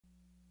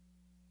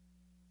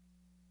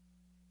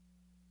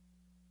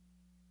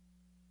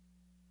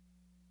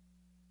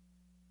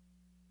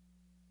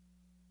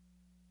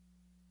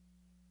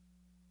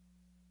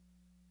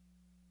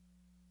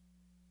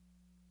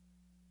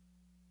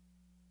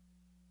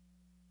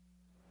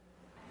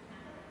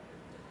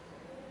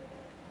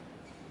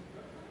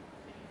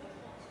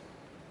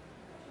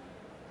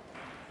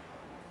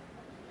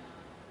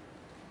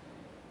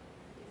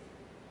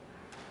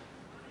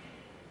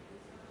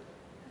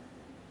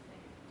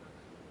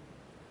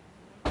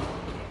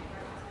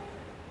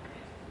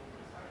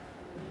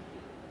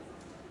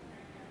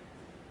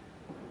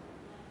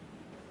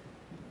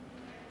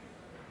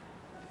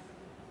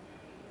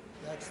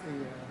That's the...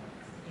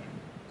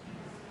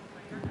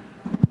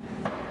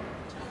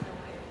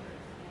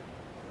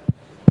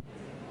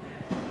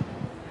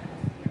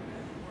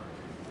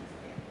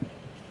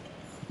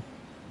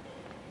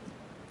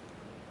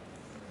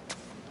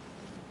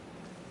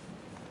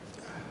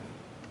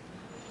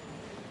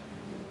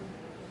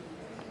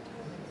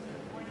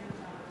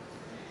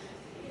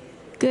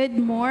 Good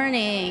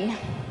morning.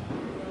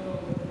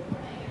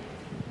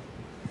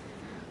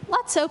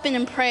 Let's open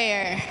in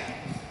prayer.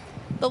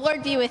 The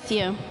Lord be with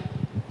you.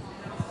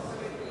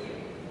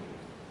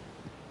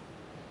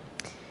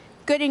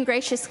 Good and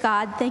gracious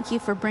God, thank you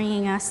for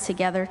bringing us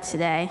together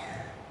today.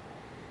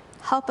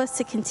 Help us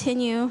to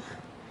continue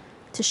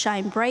to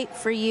shine bright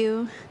for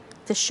you,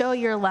 to show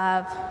your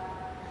love.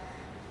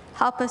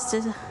 Help us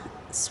to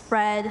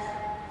spread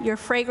your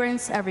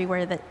fragrance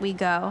everywhere that we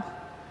go.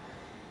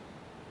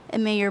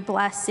 And may your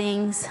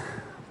blessings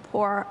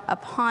pour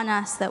upon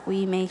us that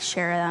we may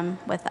share them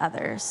with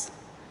others.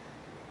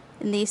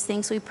 In these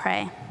things we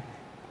pray.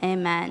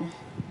 Amen.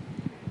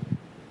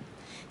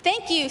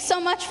 Thank you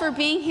so much for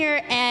being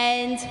here,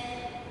 and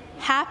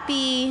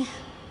happy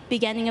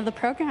beginning of the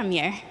program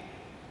year.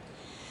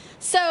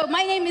 So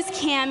my name is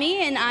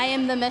Cami, and I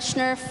am the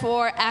Missioner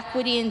for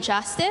Equity and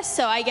Justice.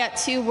 So I get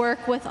to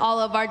work with all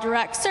of our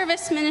direct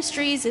service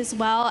ministries as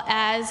well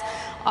as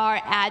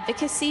our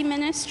advocacy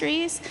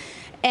ministries.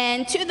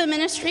 And two of the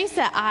ministries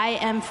that I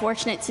am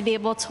fortunate to be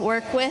able to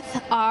work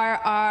with are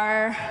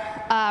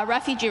our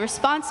Refugee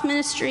Response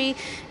Ministry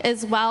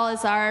as well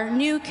as our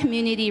new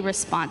Community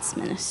Response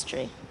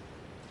Ministry.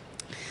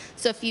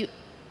 So if you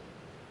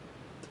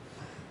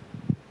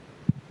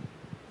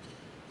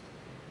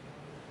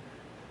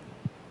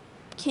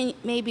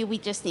maybe we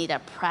just need to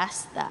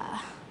press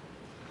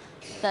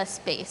the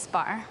space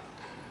bar.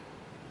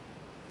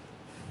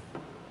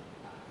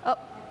 Oh,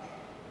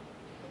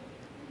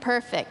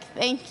 perfect,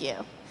 thank you.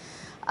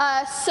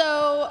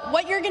 So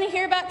what you're going to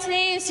hear about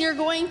today is you're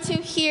going to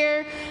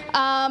hear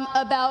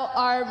about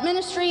our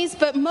ministries,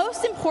 but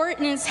most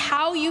important is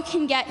how you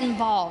can get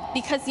involved,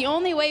 because the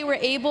only way we're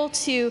able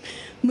to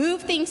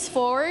move things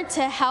forward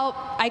to help,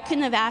 I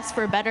couldn't have asked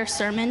for a better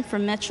sermon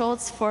from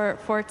Mitchell's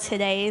for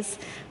today's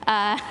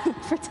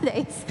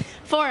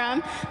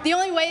forum.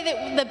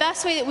 The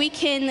best way that we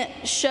can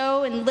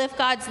show and live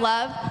God's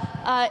love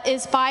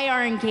is by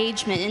our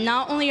engagement, and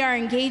not only our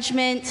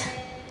engagement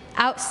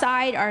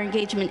outside, our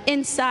engagement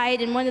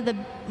inside. And one of the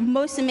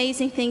most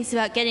amazing things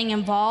about getting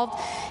involved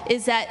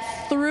is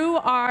that through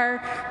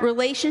our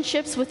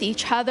relationships with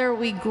each other,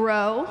 we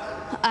grow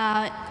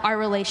our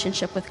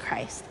relationship with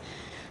Christ.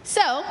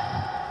 So,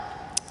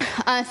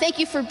 thank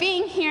you for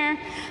being here.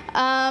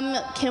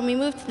 Can we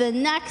move to the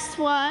next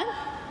one?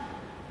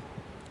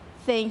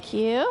 Thank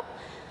you.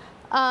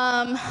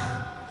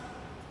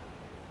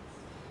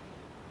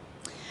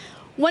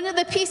 One of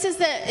the pieces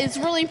that is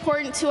really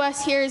important to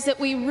us here is that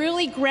we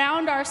really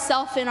ground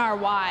ourselves in our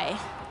why.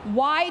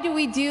 Why do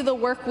we do the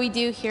work we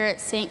do here at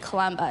St.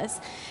 Columba's?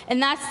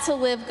 And that's to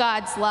live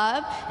God's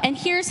love. And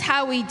here's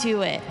how we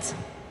do it.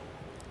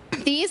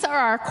 These are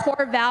our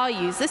core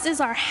values. This is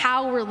our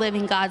how we're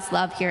living God's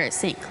love here at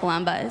St.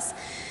 Columba's.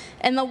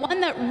 And the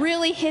one that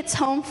really hits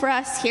home for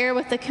us here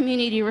with the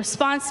Community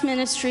Response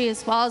Ministry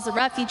as well as the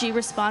Refugee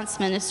Response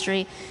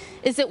Ministry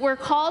is that we're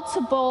called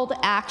to bold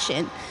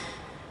action.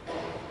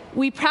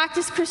 We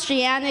practice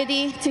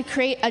Christianity to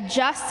create a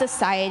just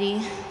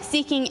society,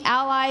 seeking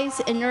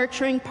allies and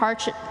nurturing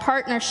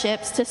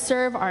partnerships to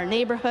serve our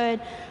neighborhood,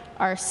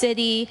 our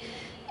city,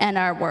 and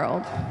our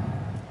world.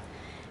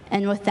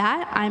 And with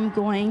that, I'm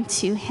going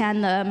to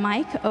hand the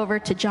mic over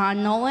to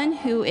John Nolan,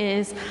 who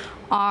is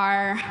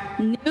our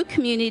new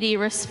Community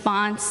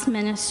Response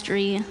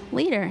Ministry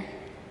leader.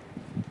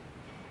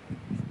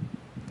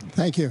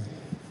 Thank you.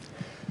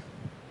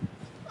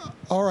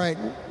 All right,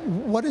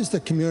 what is the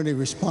Community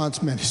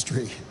Response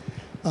Ministry?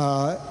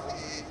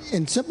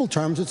 In simple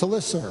terms, it's a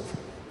listserv.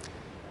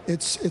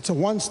 It's a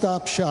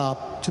one-stop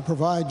shop to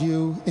provide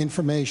you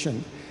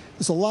information.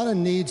 There's a lot of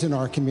needs in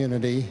our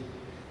community,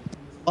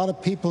 a lot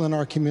of people in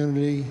our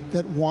community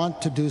that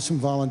want to do some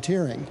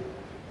volunteering.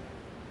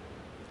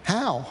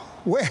 How?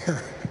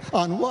 Where?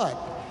 On what?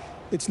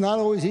 It's not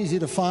always easy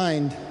to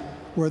find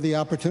where the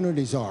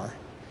opportunities are.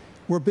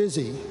 We're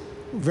busy,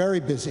 very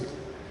busy.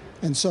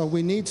 And so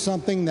we need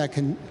something that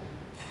can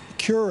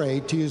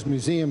curate, to use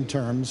museum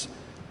terms,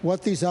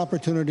 what these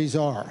opportunities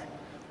are.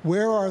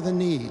 Where are the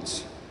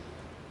needs?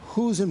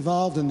 Who's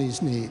involved in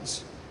these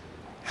needs?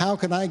 How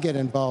can I get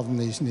involved in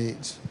these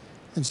needs?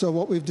 And so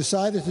what we've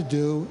decided to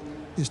do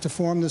is to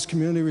form this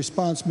Community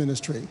Response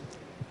Ministry.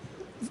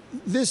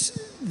 This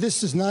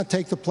does not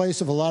take the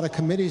place of a lot of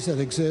committees that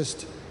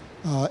exist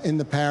in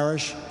the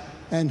parish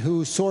and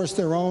who source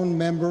their own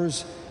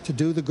members to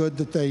do the good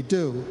that they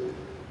do.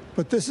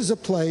 But this is a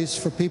place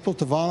for people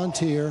to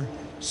volunteer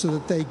so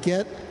that they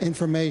get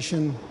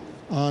information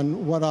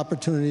on what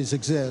opportunities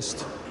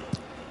exist.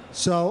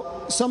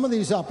 So some of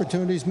these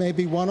opportunities may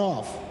be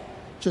one-off.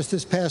 Just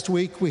this past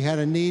week, we had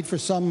a need for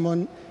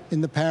someone in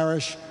the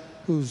parish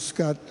who's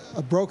got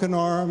a broken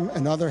arm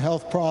and other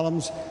health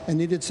problems and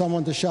needed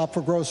someone to shop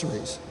for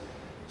groceries.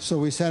 So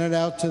we sent it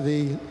out to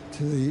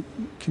the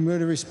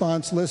community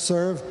response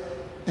listserv,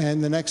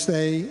 and the next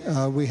day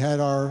we had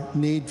our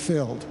need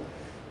filled.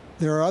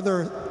 There are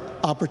other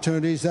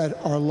opportunities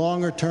that are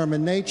longer term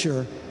in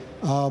nature,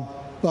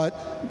 but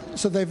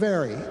so they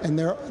vary, and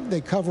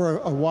they cover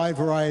a wide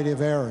variety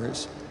of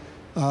areas.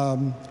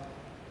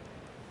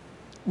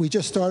 We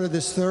just started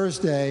this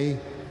Thursday.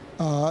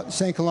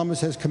 St.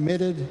 Columba's has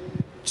committed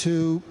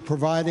to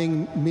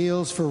providing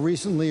meals for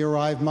recently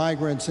arrived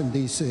migrants in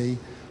D.C.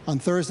 on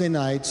Thursday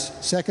nights,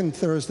 second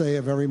Thursday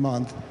of every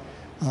month,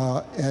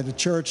 at a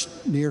church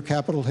near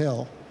Capitol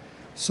Hill.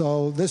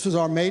 So this was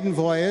our maiden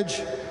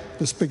voyage.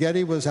 The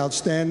spaghetti was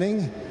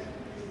outstanding.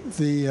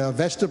 The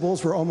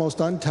vegetables were almost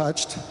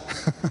untouched.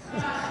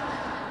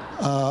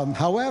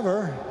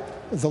 However,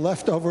 the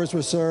leftovers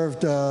were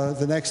served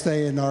the next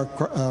day in our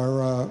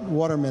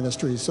water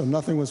ministry, so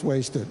nothing was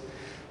wasted.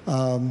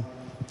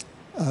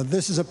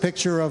 This is a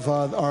picture of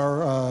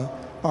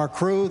our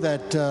crew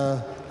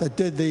that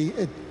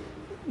did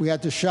we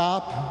had to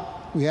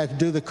shop, we had to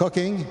do the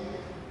cooking,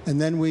 and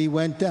then we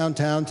went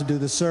downtown to do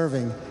the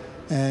serving,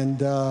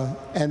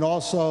 and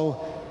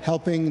also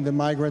helping the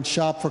migrants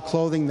shop for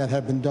clothing that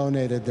had been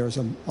donated. There's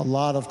a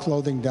lot of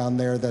clothing down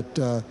there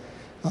that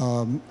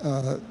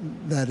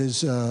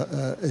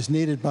is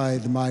needed by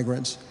the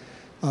migrants.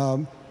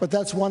 But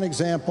that's one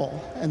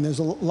example, and there's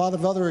a lot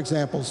of other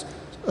examples.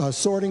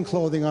 Sorting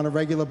clothing on a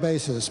regular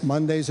basis.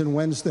 Mondays and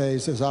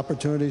Wednesdays, there's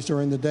opportunities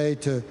during the day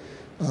to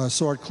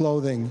sort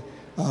clothing,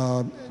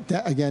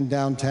 again,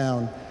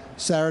 downtown.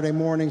 Saturday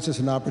mornings is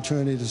an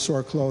opportunity to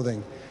sort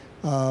clothing.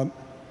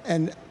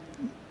 And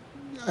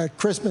at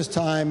Christmas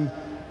time,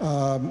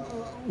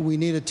 we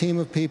need a team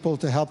of people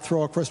to help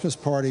throw a Christmas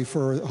party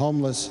for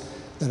homeless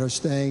that are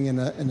staying in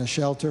a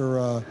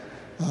shelter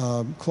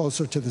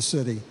closer to the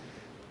city.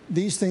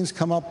 These things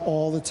come up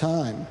all the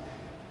time.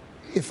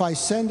 If I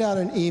send out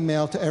an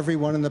email to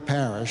everyone in the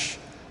parish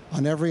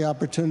on every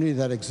opportunity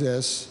that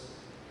exists,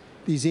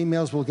 these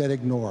emails will get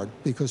ignored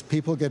because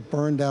people get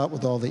burned out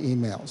with all the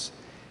emails.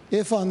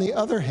 If, on the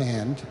other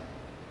hand,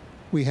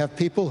 we have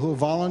people who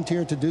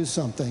volunteer to do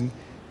something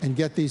and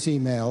get these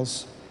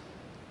emails,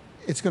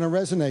 it's going to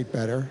resonate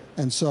better,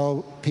 and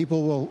so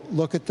people will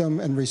look at them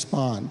and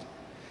respond.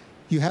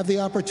 You have the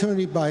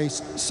opportunity by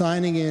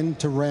signing in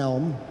to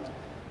Realm.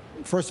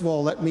 First of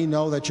all, let me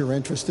know that you're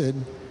interested.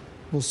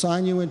 We'll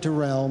sign you into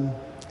Realm,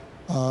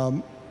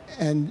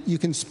 and you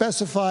can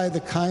specify the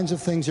kinds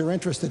of things you're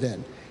interested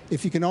in.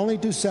 If you can only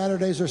do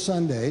Saturdays or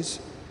Sundays,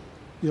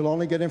 you'll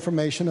only get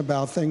information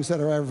about things that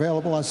are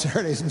available on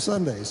Saturdays and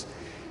Sundays.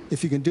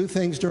 If you can do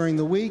things during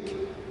the week,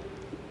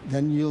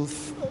 then you'll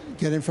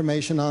get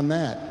information on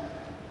that.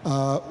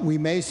 We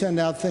may send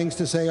out things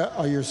to say,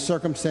 are your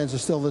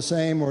circumstances still the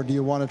same, or do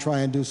you want to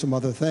try and do some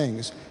other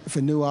things if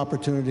a new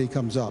opportunity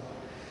comes up?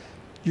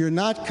 You're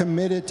not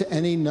committed to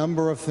any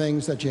number of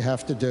things that you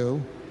have to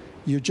do.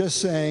 You're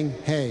just saying,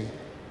 hey,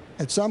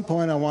 at some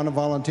point I want to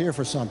volunteer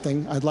for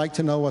something. I'd like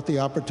to know what the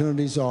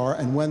opportunities are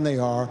and when they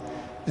are,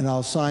 and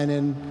I'll sign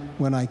in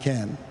when I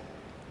can.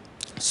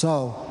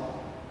 So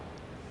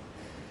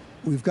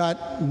we've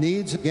got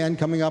needs, again,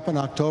 coming up in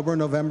October,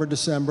 November,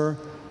 December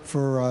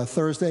for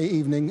Thursday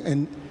evening.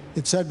 And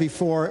it said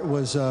before it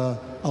was a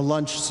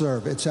lunch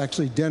serve. It's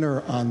actually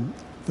dinner on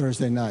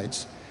Thursday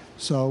nights.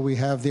 So we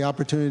have the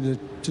opportunity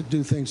to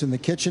do things in the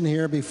kitchen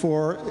here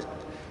before,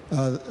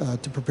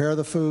 to prepare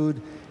the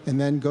food, and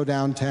then go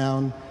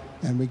downtown.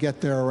 And we get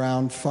there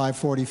around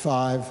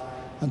 5:45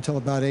 until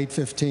about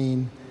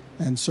 8:15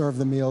 and serve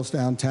the meals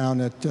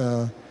downtown at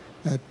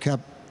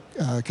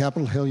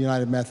Capitol Hill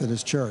United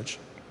Methodist Church.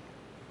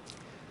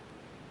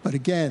 But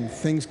again,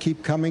 things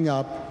keep coming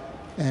up,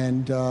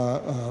 and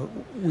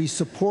we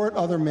support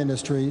other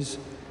ministries,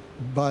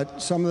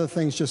 but some of the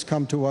things just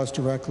come to us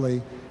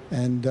directly,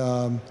 and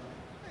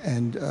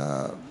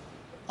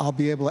I'll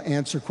be able to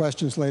answer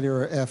questions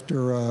later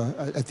after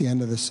at the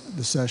end of the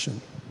session.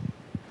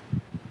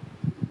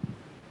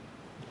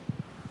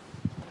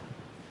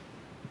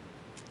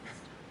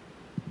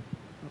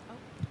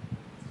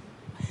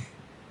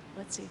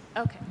 Let's see.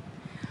 Okay.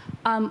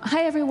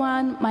 Hi,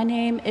 everyone. My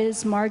name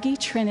is Margie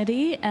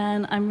Trinity,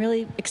 and I'm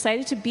really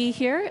excited to be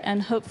here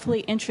and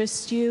hopefully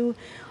interest you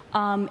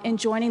in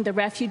joining the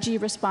Refugee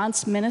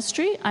Response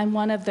Ministry. I'm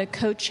one of the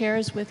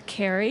co-chairs with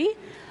Carrie,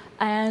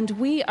 and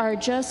we are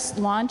just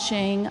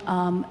launching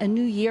a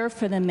new year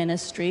for the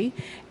ministry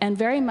and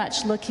very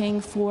much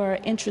looking for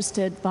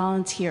interested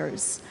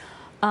volunteers.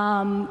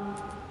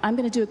 I'm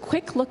going to do a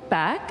quick look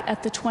back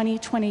at the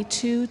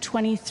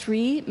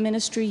 2022-23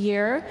 ministry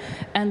year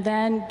and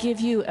then give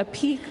you a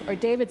peek, or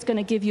David's going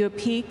to give you a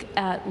peek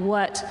at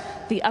what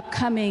the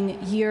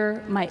upcoming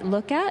year might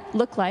look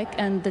like,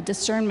 and the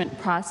discernment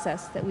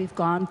process that we've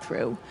gone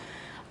through.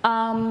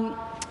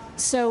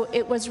 So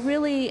it was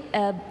really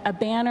a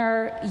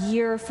banner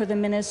year for the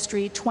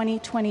ministry.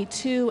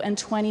 2022 and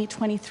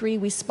 2023,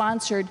 we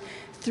sponsored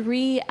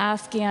 3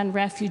 Afghan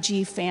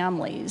refugee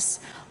families,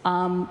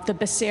 the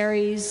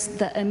Basaris,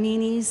 the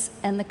Aminis,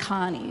 and the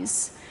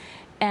Khanis.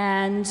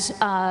 And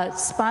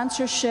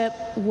sponsorship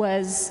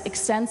was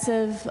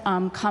extensive,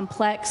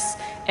 complex,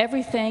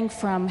 everything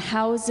from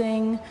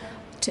housing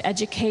to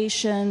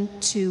education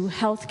to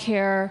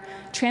healthcare,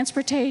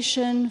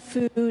 transportation,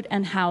 food,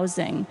 and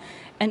housing.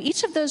 And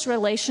each of those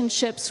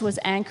relationships was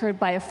anchored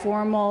by a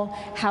formal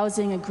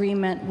housing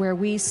agreement where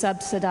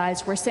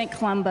St.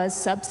 Columba's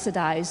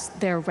subsidized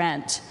their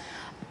rent.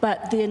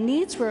 But the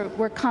needs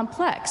were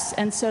complex,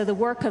 and so the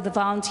work of the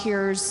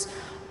volunteers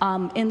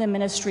in the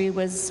ministry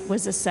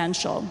was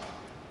essential.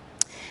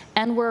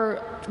 And we're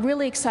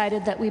really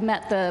excited that we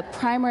met the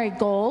primary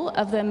goal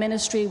of the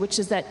ministry, which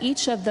is that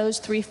each of those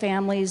 3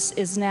 families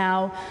is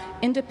now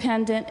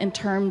independent in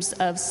terms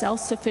of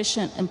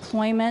self-sufficient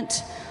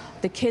employment.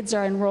 The kids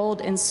are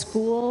enrolled in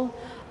school.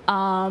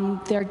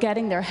 They're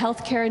getting their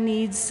healthcare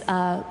needs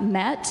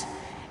met.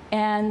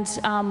 And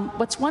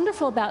what's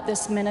wonderful about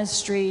this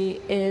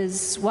ministry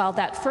is, while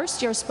that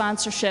first year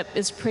sponsorship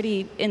is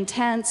pretty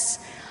intense,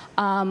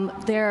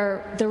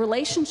 the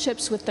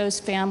relationships with those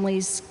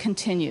families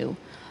continue.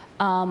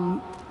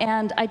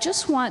 And I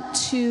just want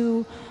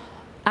to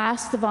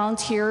ask the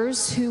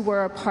volunteers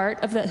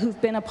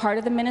who've been a part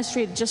of the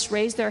ministry to just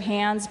raise their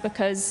hands,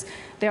 because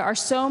there are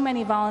so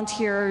many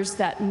volunteers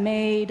that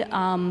made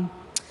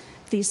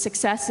the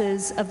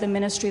successes of the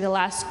ministry the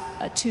last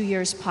 2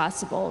 years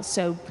possible.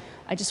 So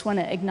I just want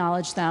to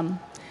acknowledge them.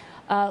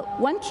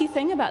 One key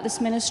thing about this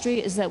ministry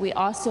is that we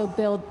also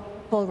build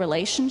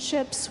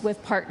relationships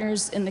with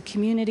partners in the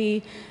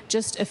community.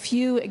 Just a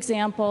few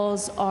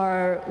examples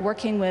are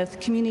working with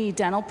community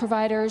dental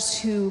providers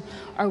who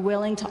are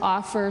willing to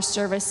offer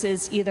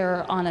services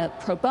either on a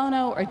pro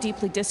bono or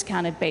deeply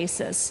discounted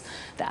basis.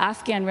 The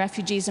Afghan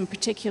refugees in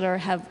particular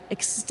have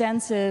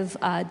extensive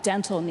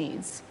dental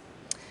needs.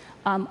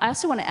 I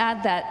also want to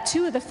add that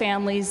 2 of the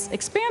families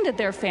expanded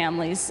their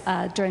families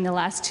during the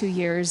last 2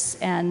 years,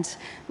 and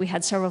we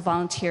had several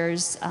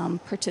volunteers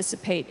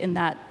participate in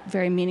that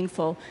very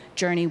meaningful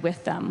journey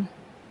with them.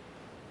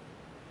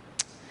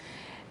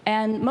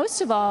 And most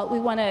of all, we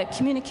want to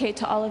communicate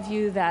to all of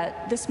you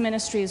that this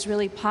ministry is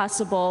really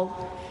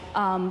possible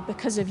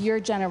because of your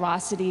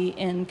generosity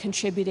in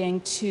contributing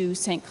to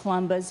St.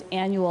 Columba's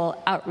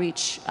annual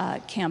outreach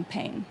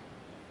campaign.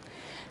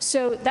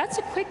 So that's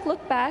a quick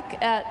look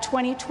back at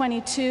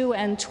 2022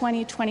 and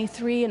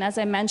 2023, and as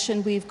I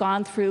mentioned, we've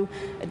gone through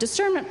a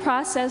discernment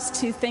process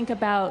to think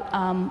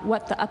about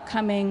what the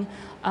upcoming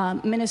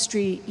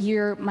ministry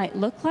year might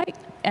look like.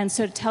 And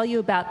so to tell you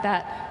about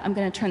that, I'm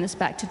going to turn this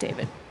back to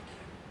David.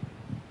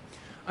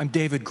 I'm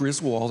David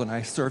Griswold, and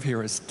I serve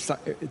here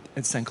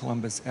at St.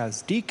 Columba's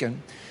as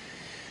deacon.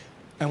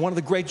 And one of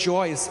the great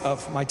joys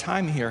of my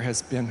time here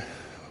has been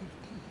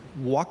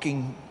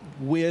walking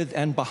with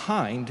and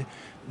behind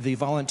the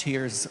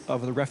volunteers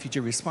of the Refugee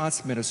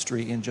Response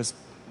Ministry in just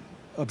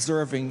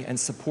observing and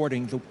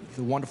supporting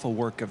the wonderful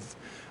work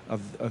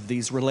of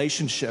these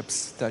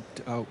relationships that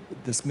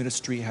this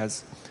ministry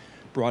has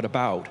brought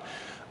about.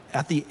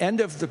 At the end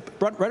of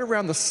right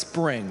around the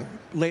spring,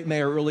 late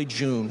May or early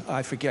June,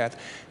 I forget,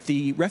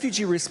 the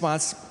Refugee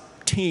Response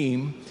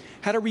team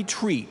had a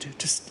retreat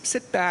to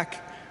sit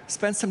back,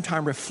 spend some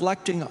time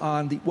reflecting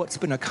on what's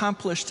been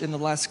accomplished in the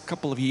last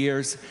couple of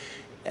years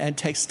and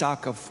take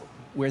stock of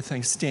where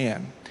things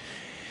stand.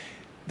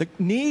 The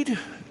need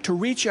to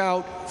reach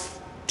out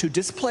to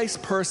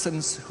displaced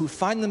persons who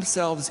find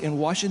themselves in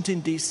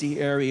Washington, D.C.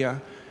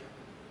 area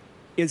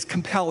is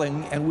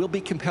compelling and will be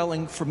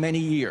compelling for many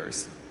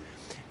years.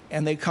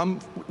 And they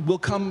will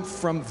come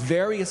from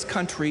various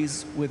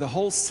countries with a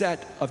whole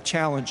set of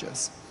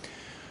challenges.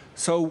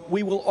 So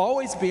we will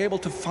always be able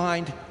to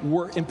find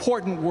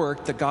important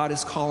work that God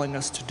is calling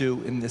us to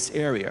do in this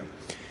area.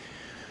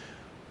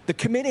 The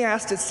committee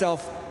asked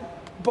itself,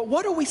 but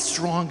what are we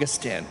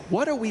strongest in?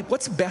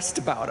 What's best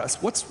about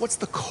us? What's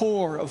the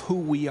core of who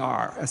we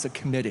are as a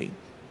committee,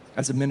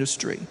 as a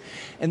ministry?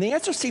 And the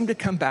answer seemed to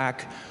come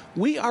back,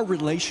 we are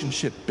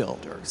relationship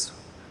builders.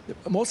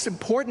 The most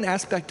important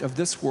aspect of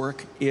this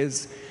work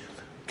is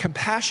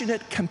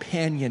compassionate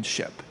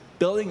companionship,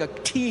 building a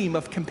team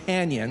of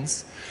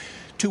companions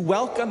to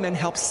welcome and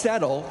help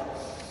settle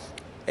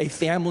a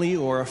family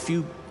or a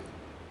few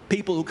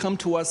people who come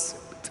to us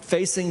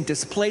facing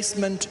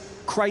displacement,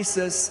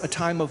 crisis, a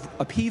time of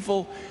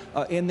upheaval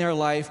in their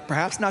life,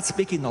 perhaps not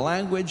speaking the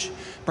language,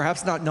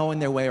 perhaps not knowing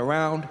their way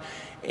around,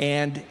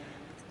 and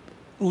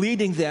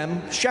leading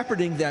them,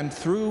 shepherding them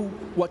through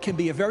what can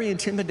be a very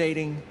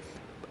intimidating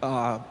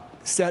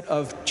set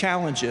of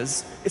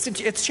challenges.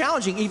 It's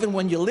challenging even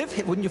when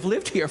you've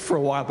lived here for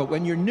a while, but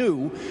when you're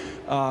new,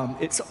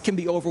 it can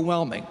be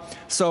overwhelming.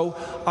 So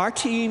our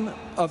team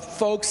of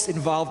folks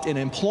involved in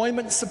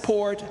employment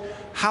support,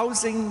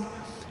 housing,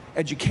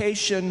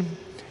 education,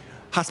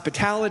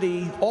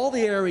 hospitality, all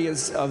the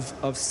areas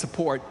of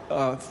support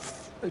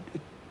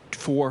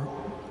for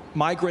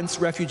migrants,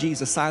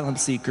 refugees, asylum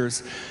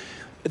seekers,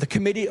 the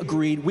committee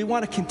agreed we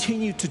want to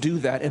continue to do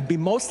that and be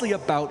mostly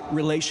about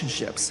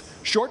relationships.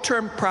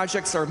 Short-term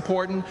projects are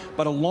important,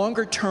 but a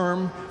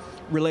longer-term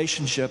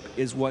relationship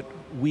is what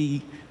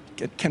we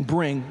can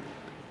bring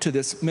to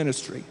this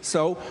ministry.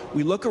 So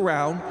we look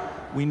around.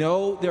 We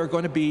know there are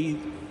going to be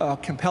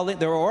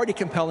there are already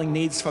compelling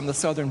needs from the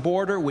southern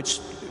border, which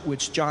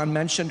John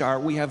mentioned.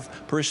 We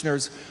have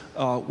parishioners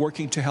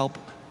working to help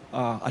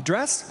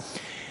address.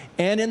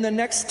 And in the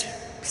next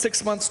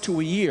 6 months to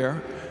a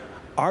year,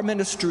 our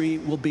ministry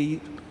will be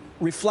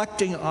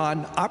reflecting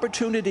on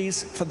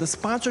opportunities for the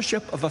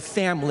sponsorship of a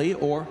family,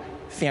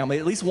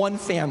 at least one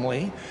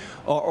family,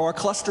 or a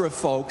cluster of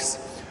folks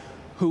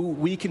who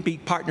we can be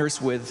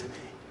partners with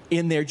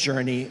in their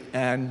journey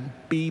and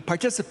be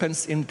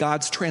participants in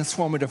God's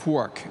transformative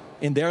work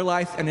in their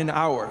life and in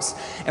ours.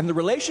 And the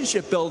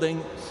relationship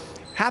building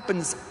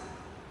happens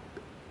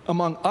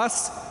among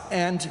us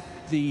and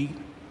the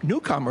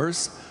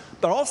newcomers,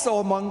 but also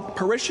among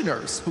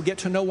parishioners who get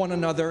to know one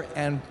another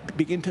and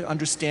begin to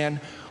understand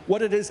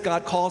what it is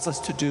God calls us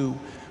to do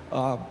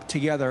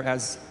together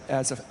as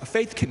a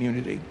faith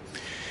community.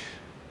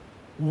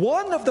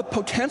 One of the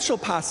potential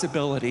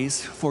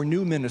possibilities for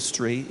new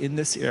ministry in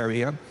this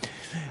area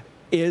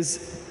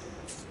is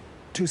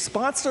to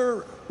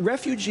sponsor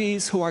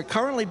refugees who are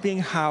currently being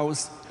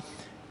housed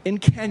in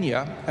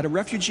Kenya at a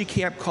refugee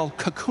camp called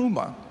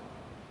Kakuma,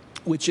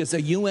 which is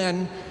a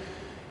UNHCR,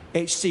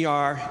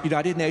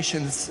 United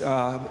Nations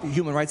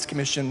Human Rights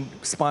Commission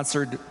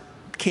sponsored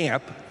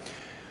camp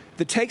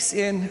that takes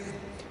in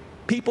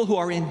people who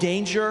are in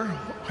danger,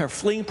 who are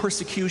fleeing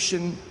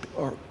persecution,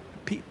 or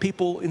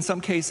people in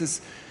some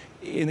cases,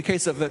 in the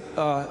case of an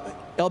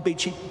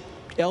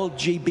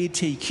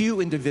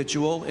LGBTQ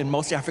individual in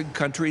most African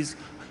countries,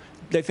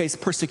 they face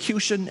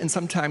persecution, and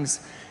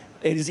sometimes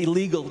it is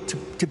illegal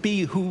to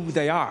be who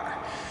they are.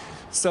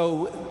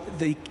 So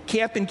the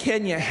camp in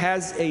Kenya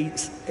has a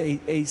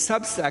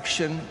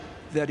subsection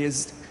that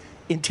is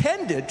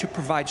intended to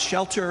provide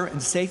shelter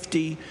and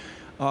safety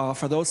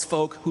for those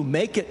folk who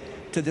make it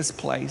to this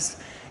place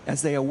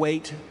as they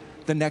await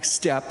the next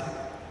step,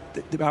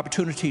 the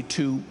opportunity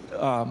to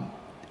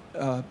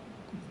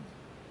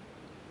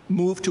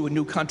move to a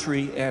new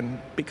country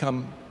and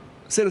become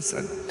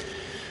citizen.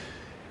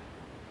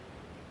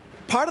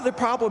 Part of the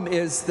problem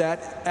is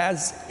that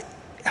as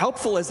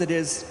helpful as it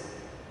is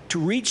to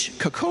reach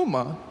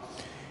Kakuma,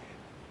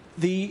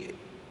 the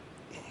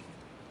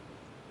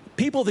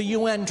people the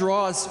UN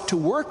draws to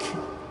work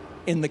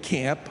in the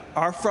camp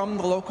are from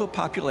the local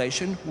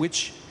population,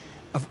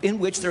 in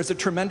which there's a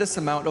tremendous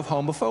amount of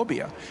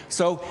homophobia.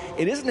 So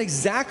it isn't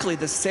exactly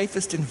the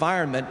safest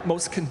environment,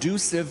 most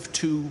conducive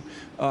to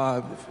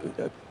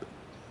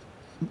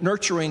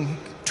nurturing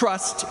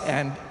trust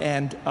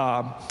and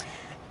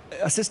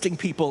assisting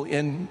people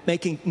in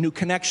making new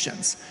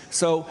connections.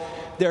 So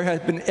there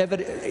have been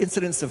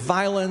incidents of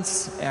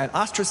violence and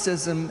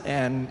ostracism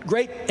and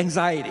great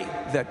anxiety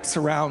that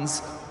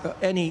surrounds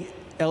any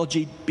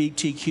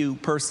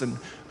LGBTQ person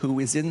who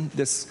is in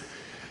this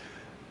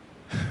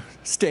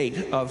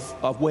state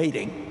of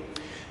waiting.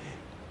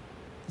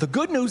 The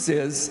good news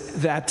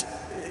is that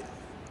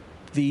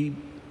the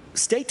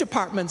State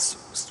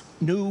Department's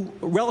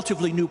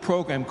relatively new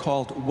program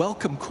called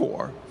Welcome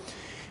Corps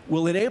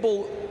will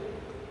enable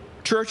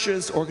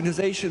churches,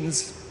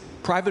 organizations,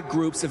 private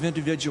groups of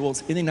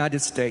individuals in the United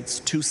States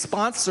to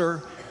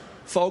sponsor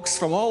folks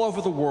from all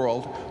over the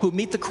world who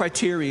meet the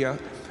criteria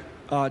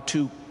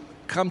to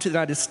come to the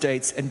United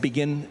States and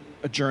begin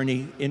a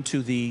journey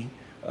into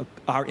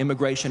our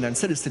immigration and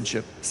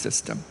citizenship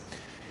system.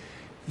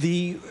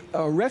 The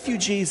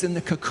refugees in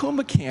the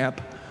Kakuma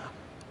camp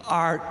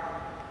are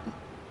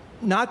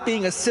not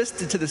being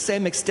assisted to the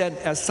same extent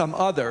as some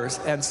others,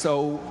 and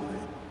so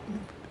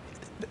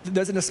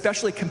there's an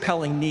especially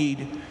compelling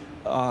need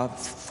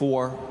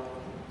to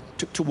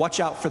watch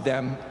out for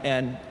them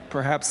and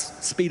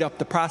perhaps speed up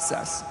the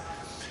process.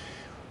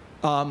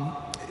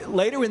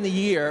 Later in the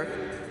year,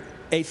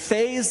 a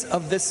phase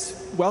of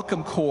this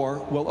Welcome Corps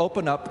will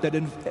open up that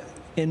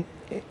it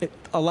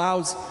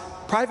allows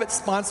private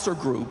sponsor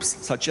groups,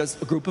 such as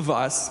a group of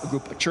us,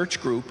 a church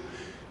group,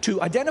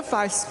 to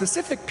identify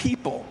specific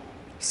people,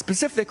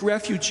 specific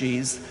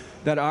refugees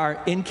that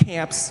are in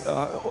camps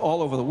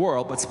all over the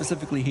world, but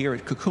specifically here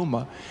at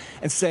Kakuma,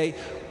 and say,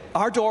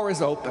 our door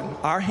is open,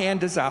 our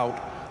hand is out,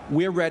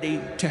 we're ready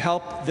to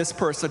help this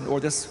person or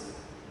this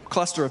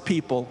cluster of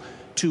people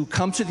to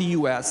come to the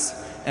US,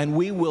 and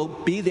we will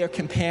be their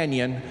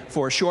companion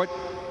for a short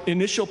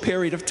initial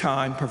period of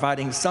time,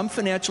 providing some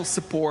financial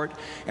support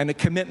and a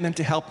commitment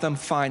to help them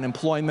find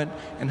employment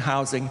and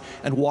housing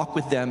and walk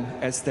with them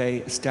as they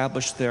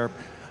establish their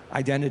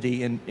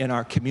identity in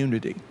our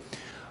community.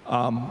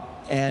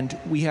 And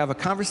we have a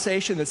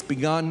conversation that's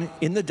begun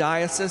in the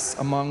diocese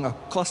among a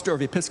cluster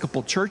of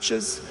Episcopal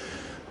churches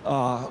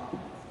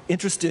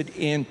interested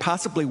in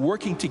possibly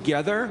working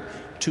together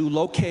to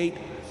locate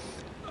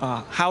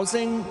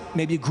housing,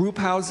 maybe group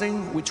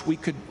housing, which we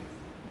could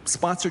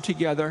sponsor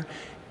together,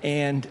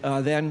 and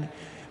then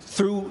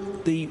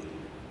through the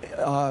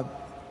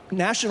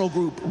national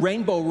group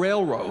Rainbow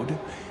Railroad,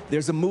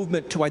 there's a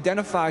movement to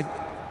identify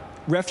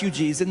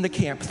refugees in the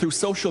camp through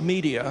social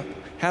media,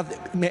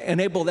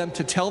 enable them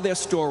to tell their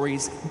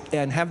stories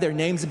and have their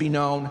names be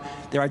known,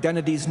 their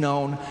identities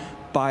known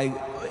by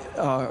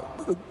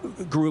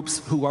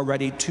groups who are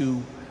ready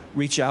to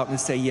reach out and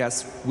say,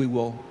 yes, we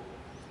will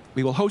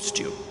host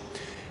you.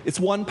 It's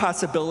one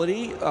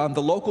possibility.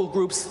 The local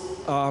group's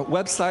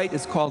website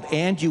is called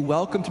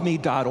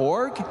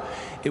andyouwelcomedme.org.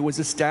 It was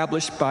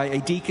established by a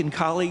deacon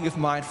colleague of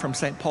mine from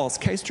St. Paul's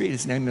K Street.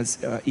 His name is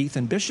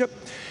Ethan Bishop.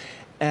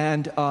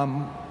 And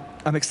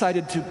I'm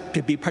excited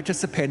to be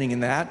participating in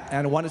that,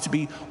 and I want it to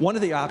be one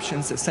of the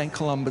options that St.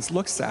 Columba's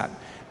looks at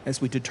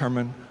as we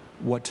determine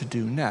what to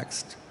do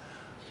next.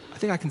 I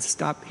think I can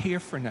stop here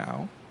for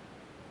now.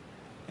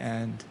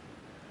 And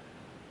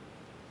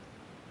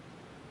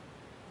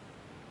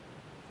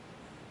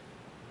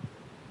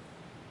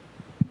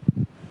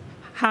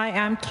hi,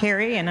 I'm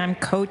Carrie, and I'm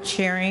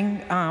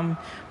co-chairing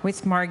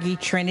with Margie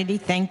Trinity.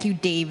 Thank you,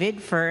 David,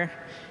 for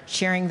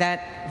sharing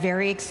that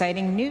very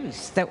exciting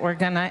news that we're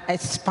going to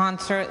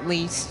sponsor at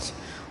least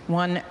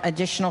one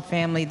additional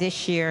family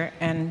this year,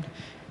 and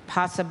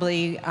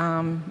possibly,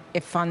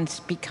 if funds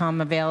become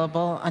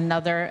available,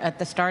 another at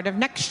the start of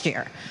next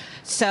year.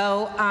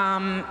 So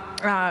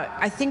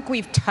I think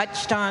we've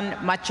touched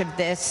on much of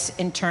this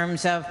in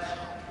terms of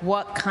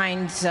what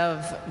kinds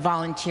of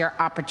volunteer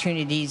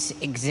opportunities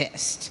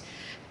exist.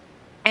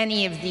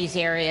 Any of these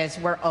areas,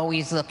 we're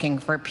always looking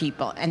for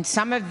people. And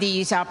some of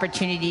these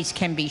opportunities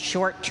can be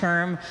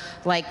short-term,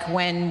 like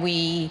when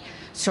we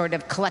sort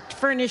of collect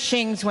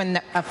furnishings when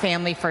a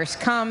family first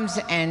comes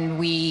and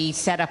we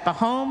set up a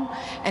home.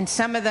 And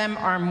some of them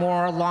are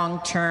more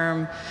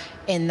long-term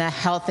in the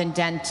health and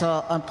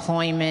dental,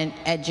 employment,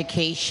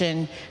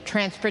 education,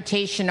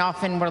 transportation.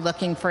 Often we're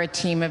looking for a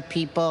team of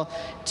people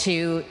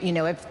to,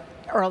 if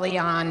early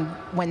on,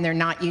 when they're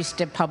not used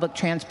to public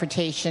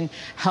transportation,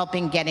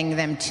 helping getting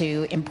them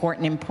to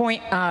important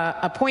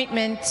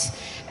appointments.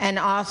 And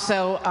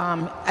also,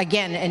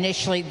 again,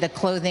 initially the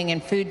clothing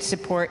and food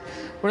support.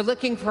 We're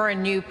looking for a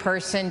new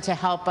person to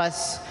help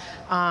us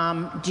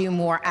do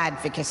more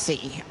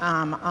advocacy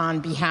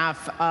on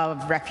behalf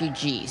of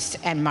refugees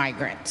and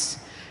migrants.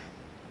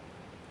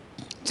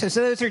 So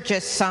those are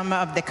just some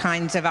of the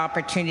kinds of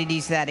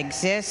opportunities that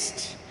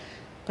exist.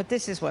 But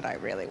this is what I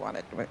really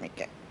wanted to make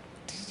it.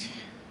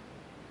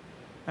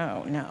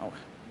 Oh, no.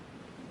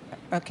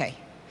 Okay,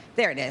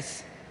 there it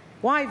is.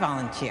 Why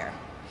volunteer?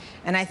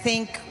 And I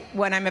think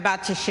what I'm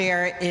about to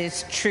share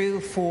is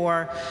true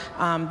for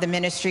the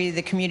ministry,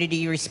 the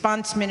community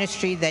response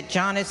ministry that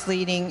John is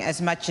leading,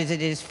 as much as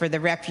it is for the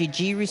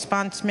refugee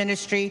response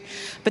ministry.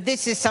 But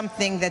this is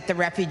something that the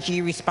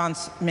refugee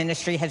response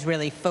ministry has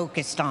really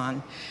focused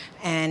on.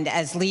 And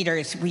as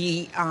leaders,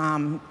 we,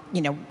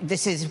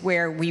 this is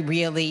where we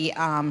really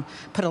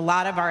put a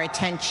lot of our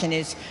attention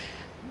is,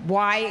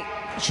 why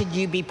should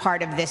you be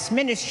part of this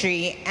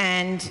ministry?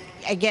 And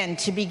again,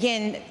 to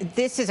begin,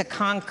 this is a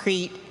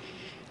concrete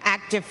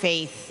act of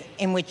faith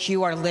in which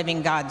you are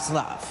living God's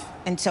love.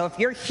 And so if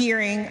you're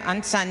hearing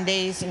on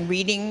Sundays and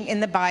reading in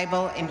the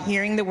Bible and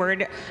hearing the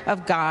Word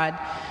of God,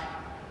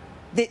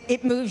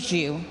 it moves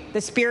you,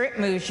 the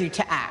Spirit moves you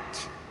to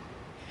act.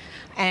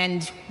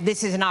 And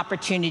this is an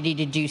opportunity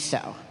to do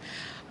so.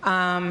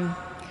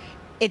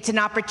 It's an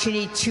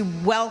opportunity to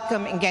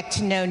welcome and get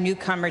to know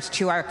newcomers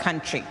to our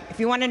country.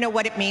 If you want to know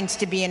what it means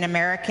to be an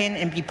American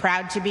and be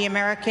proud to be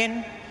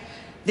American,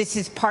 this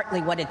is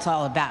partly what it's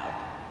all about.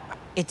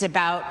 It's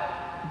about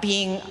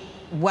being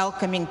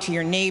welcoming to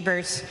your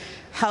neighbors,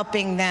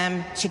 helping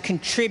them to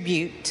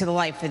contribute to the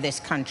life of this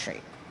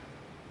country.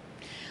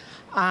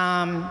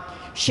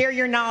 Share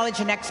your knowledge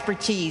and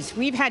expertise.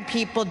 We've had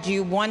people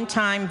do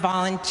one-time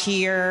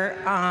volunteer,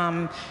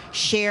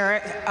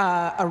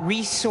 share a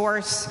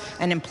resource,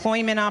 an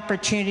employment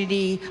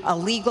opportunity, a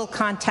legal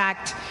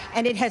contact,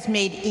 and it has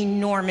made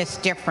enormous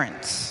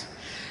difference.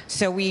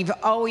 So we've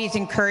always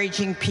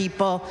encouraging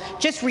people,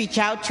 just reach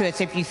out to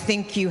us if you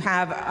think you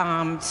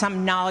have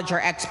some knowledge or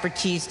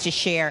expertise to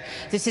share.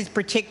 This is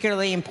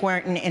particularly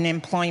important in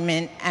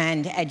employment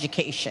and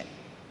education,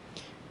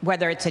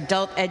 whether it's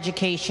adult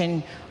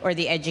education or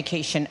the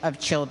education of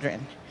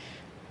children.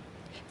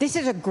 This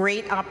is a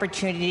great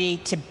opportunity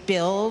to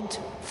build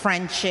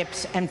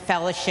friendships and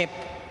fellowship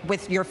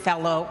with your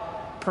fellow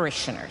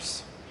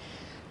parishioners.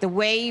 The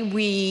way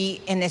we,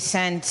 in a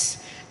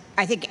sense,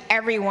 I think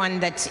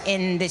everyone that's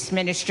in this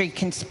ministry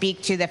can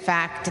speak to the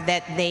fact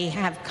that they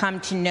have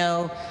come to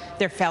know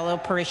their fellow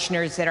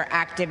parishioners that are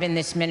active in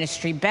this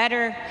ministry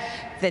better,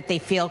 that they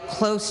feel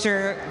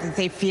closer, that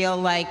they feel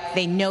like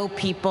they know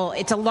people.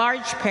 It's a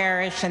large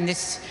parish, and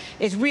this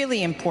is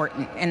really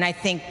important. And I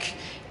think,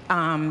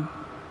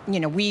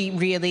 we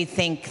really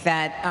think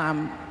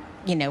that,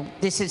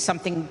 this is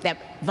something that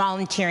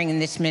volunteering in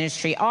this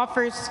ministry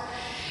offers.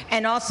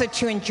 And also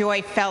to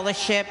enjoy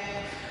fellowship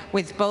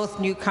with both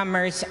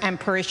newcomers and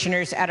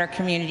parishioners at our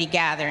community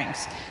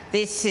gatherings.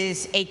 This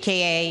is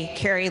AKA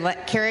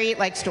Carrie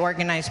likes to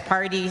organize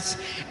parties,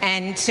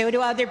 and so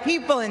do other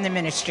people in the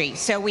ministry.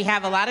 So we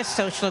have a lot of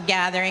social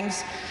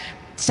gatherings,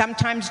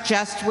 sometimes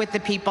just with the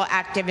people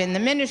active in the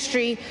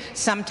ministry,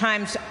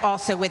 sometimes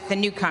also with the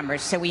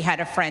newcomers. So we had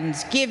a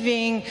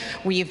Friendsgiving,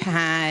 we've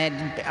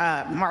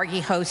had, Margie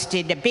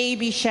hosted a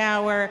baby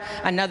shower,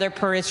 another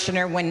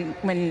parishioner,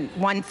 when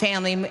one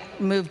family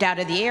moved out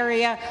of the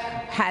area,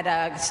 had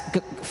a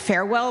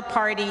farewell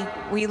party.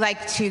 We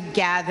like to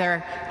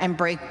gather and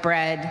break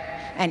bread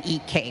and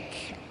eat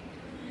cake.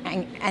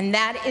 And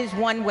that is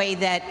one way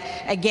that,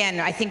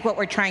 again, I think what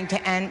we're trying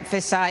to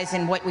emphasize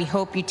and what we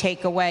hope you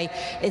take away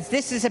is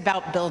this is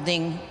about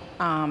building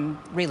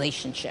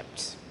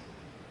relationships.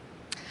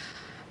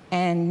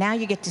 And now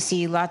you get to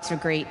see lots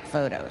of great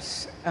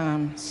photos.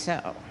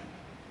 So,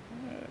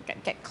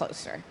 get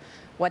closer.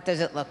 What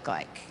does it look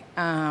like?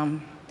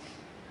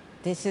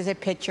 This is a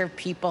picture of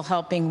people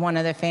helping one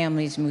of the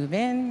families move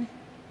in.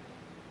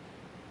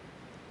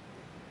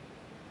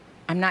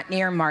 I'm not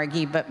near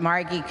Margie, but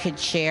Margie could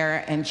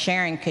share and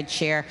Sharon could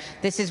share.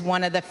 This is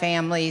one of the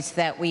families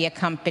that we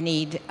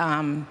accompanied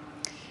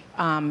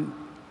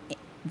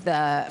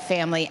the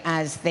family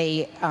as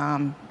they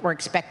were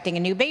expecting a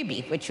new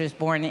baby, which was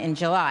born in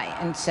July.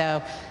 And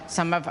so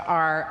some of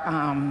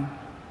our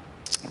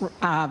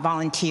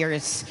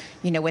volunteers,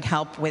 would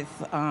help with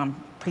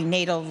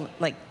prenatal,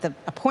 like the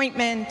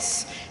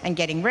appointments and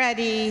getting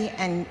ready.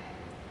 And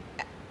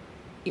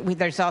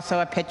there's also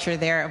a picture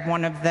there of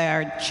one of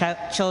their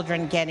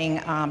children getting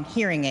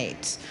hearing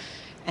aids.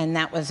 And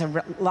that was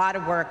a lot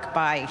of work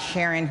by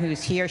Sharon,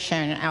 who's here,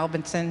 Sharon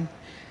Albinson.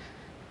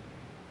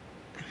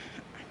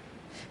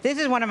 This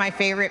is one of my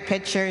favorite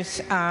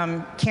pictures.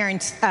 Carolyn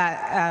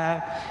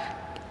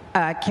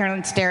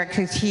Sterick,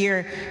 who's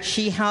here,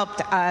 she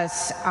helped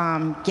us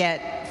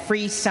get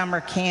free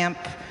summer camp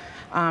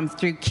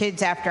through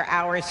Kids After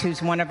Hours,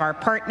 who's one of our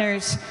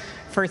partners,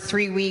 for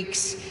 3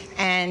 weeks.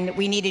 And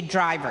we needed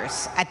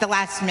drivers at the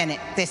last minute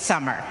this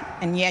summer.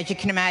 And as you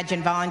can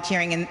imagine,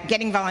 volunteering and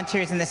getting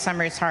volunteers in the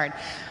summer is hard.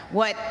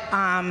 What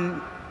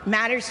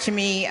matters to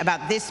me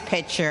about this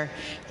picture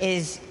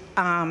is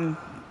the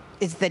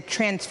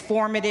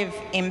transformative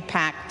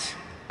impact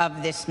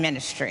of this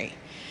ministry.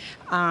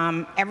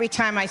 Every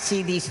time I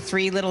see these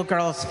 3 little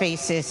girls'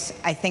 faces,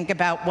 I think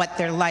about what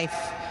their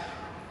life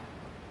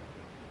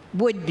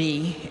would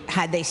be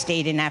had they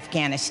stayed in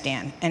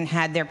Afghanistan and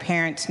had their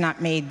parents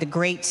not made the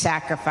great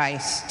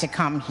sacrifice to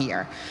come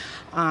here.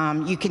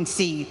 You can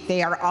see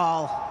they are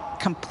all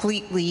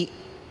completely,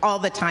 all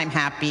the time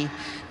happy.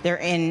 They're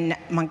in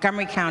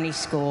Montgomery County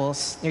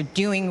schools. They're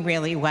doing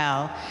really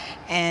well.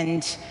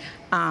 And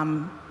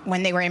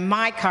when they were in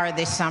my car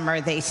this summer,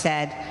 they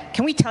said,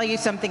 "Can we tell you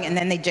something?" And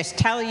then they just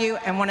tell you.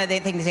 And one of the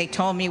things they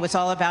told me was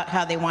all about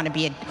how they want to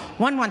be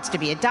one wants to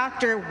be a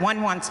doctor,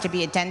 one wants to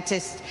be a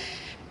dentist.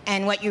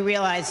 And what you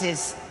realize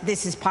is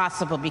this is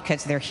possible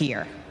because they're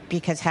here.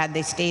 Because had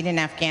they stayed in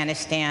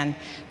Afghanistan,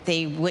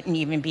 they wouldn't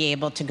even be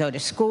able to go to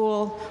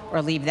school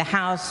or leave the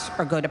house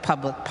or go to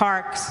public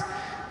parks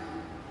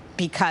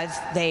because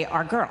they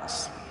are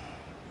girls.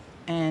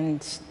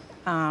 And,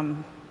 I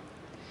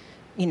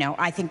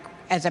think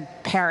as a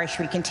parish,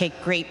 we can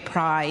take great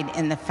pride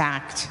in the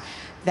fact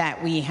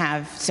that we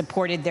have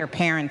supported their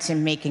parents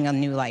in making a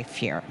new life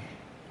here.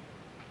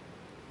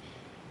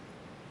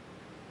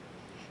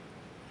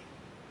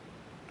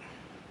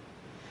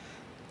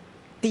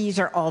 These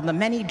are all the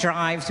many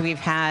drives we've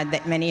had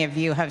that many of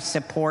you have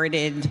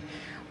supported.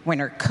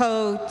 Winter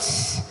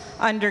coats,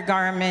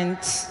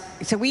 undergarments.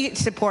 So we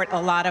support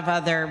a lot of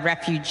other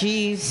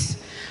refugees.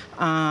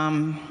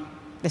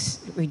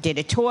 We did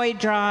a toy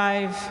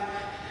drive.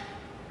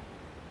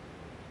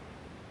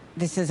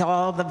 This is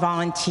all the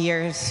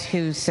volunteers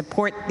who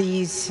support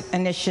these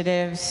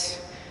initiatives.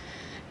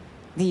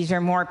 These are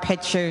more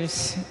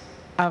pictures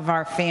of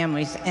our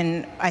families.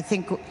 And I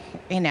think,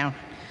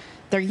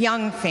 they're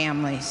young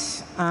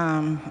families,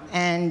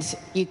 and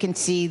you can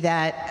see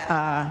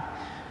that,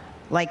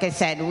 like I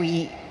said,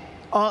 a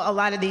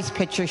lot of these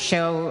pictures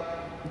show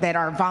that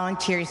our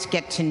volunteers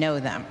get to know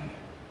them.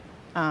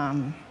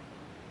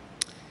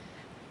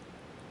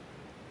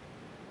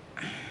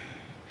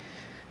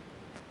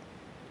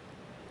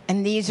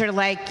 And these are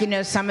like,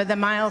 some of the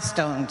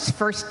milestones,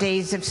 first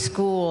days of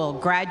school,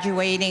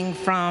 graduating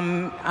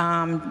from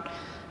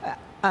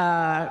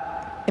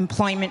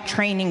employment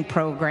training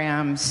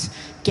programs,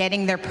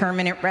 getting their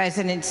permanent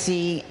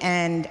residency,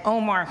 and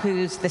Omar,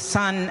 who's the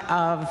son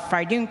of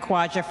Faidun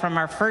Khwaja from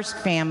our first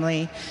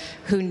family,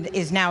 who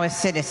is now a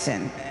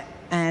citizen.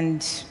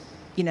 And,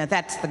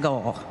 that's the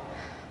goal.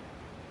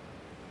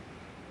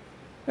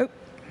 Oop.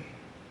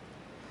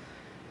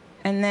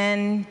 And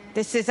then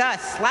this is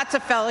us, lots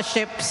of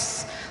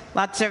fellowships,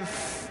 lots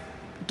of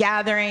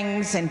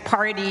gatherings and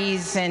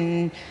parties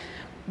and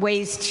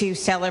ways to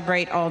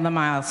celebrate all the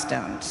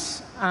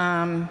milestones.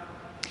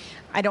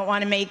 I don't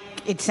want to make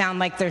it sound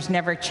like there's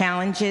never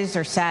challenges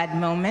or sad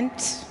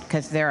moments,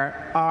 because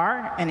there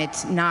are, and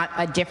it's not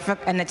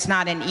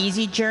an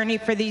easy journey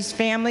for these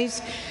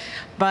families.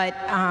 But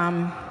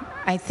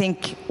I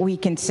think we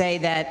can say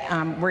that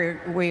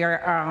we're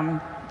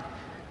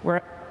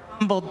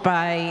humbled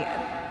by,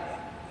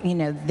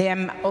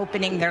 them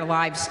opening their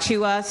lives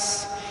to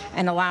us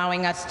and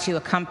allowing us to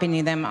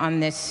accompany them on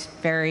this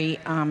very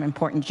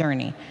important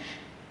journey.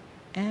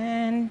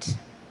 And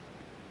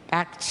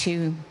back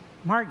to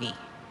Margie.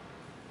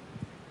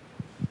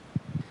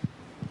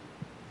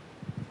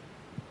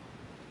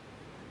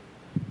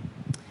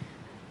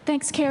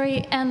 Thanks,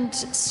 Carrie. And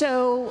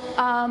so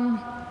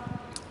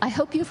I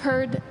hope you've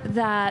heard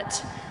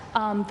that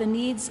the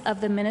needs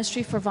of the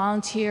Ministry for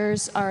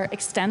Volunteers are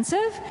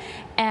extensive.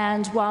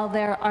 And while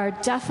there are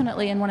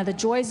definitely, and one of the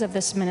joys of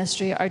this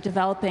ministry are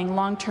developing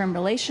long-term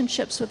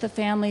relationships with the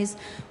families,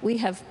 we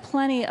have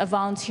plenty of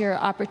volunteer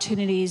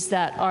opportunities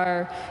that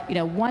are,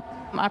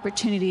 one-time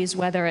opportunities,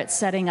 whether it's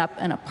setting up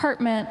an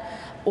apartment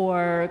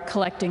or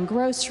collecting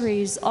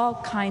groceries, all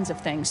kinds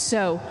of things.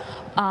 So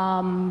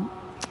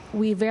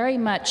we very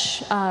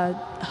much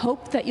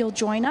hope that you'll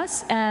join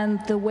us, and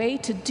the way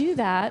to do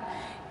that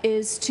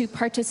is to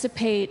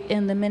participate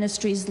in the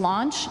ministry's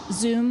launch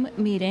Zoom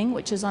meeting,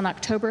 which is on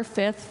October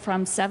 5th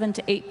from 7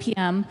 to 8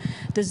 p.m.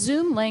 The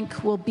Zoom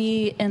link will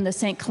be in the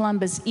St.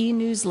 Columba's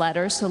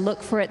e-newsletter, so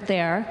look for it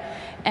there.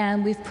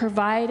 And we've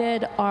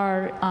provided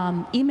our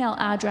email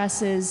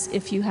addresses.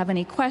 If you have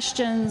any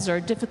questions or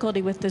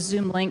difficulty with the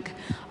Zoom link,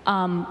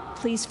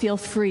 please feel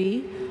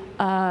free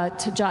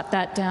to jot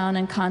that down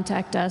and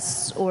contact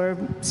us or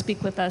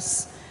speak with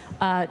us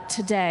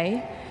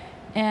today.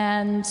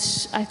 And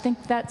I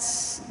think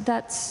that's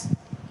back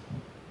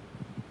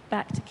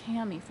to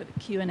Cami for the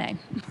Q&A.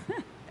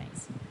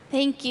 Thanks.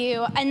 Thank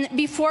you. And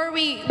before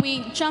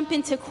we jump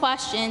into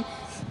question,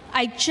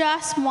 I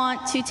just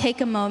want to take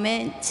a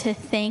moment to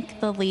thank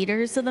the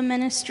leaders of the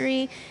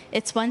ministry.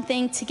 It's one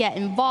thing to get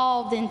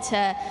involved and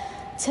to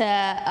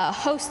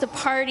host a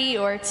party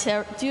or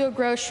to do a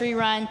grocery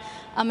run.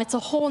 It's a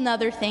whole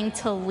nother thing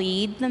to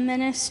lead the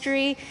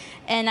ministry.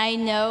 And I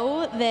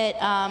know that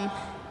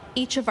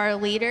each of our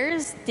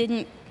leaders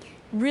didn't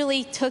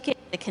really took it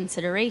into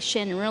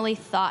consideration and really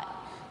thought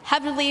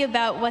heavily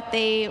about what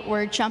they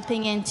were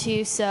jumping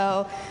into.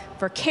 So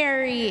for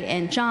Carrie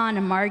and John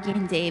and Margie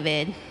and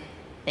David,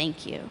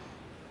 thank you.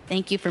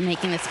 Thank you for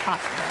making this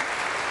possible.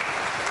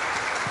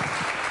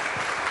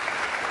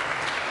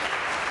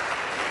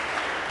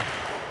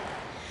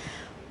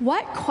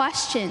 What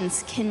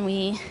questions can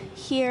we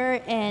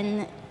hear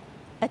and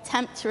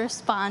attempt to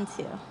respond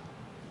to?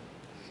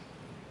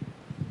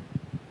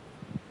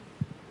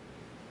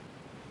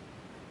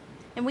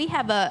 And we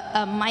have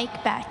a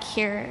mic back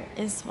here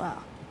as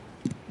well.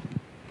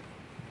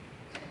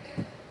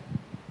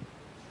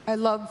 I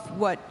love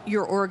what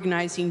you're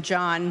organizing,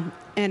 John,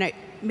 and it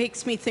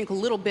makes me think a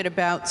little bit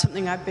about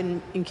something I've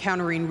been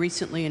encountering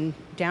recently in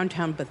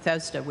downtown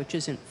Bethesda, which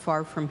isn't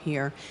far from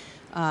here.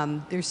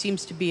 There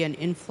seems to be an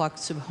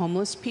influx of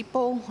homeless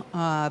people,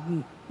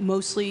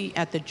 mostly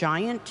at the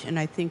Giant, and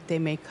I think they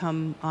may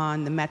come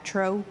on the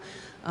Metro.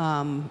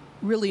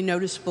 Really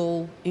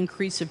noticeable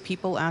increase of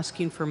people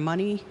asking for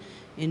money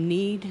in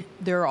need.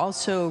 There are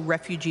also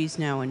refugees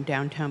now in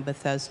downtown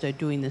Bethesda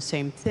doing the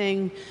same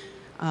thing.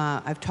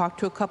 I've talked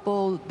to a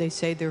couple. They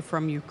say they're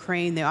from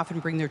Ukraine. They often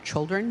bring their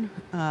children,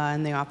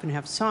 and they often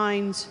have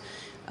signs.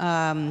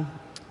 I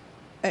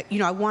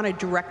want to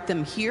direct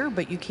them here,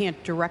 but you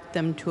can't direct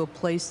them to a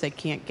place they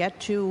can't get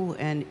to.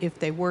 And if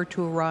they were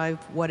to arrive,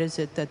 what is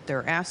it that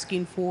they're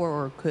asking for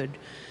or could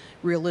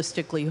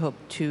realistically hope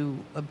to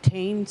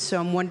obtain? So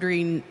I'm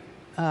wondering,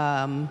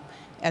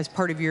 as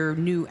part of your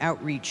new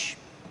outreach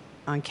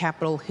on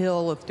Capitol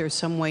Hill, if there's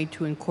some way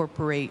to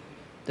incorporate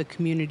the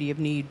community of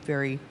need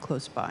very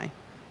close by.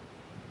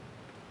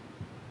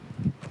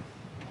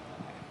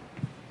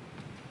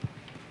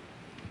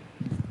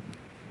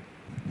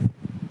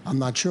 I'm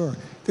not sure.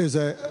 There's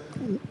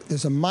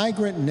a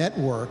migrant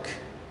network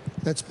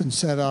that's been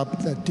set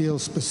up that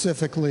deals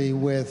specifically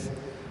with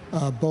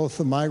both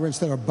the migrants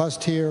that are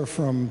bused here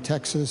from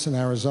Texas and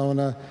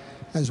Arizona,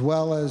 as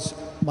well as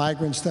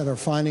migrants that are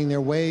finding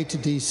their way to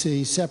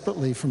D.C.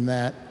 separately from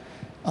that.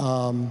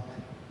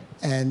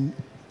 And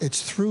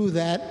it's through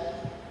that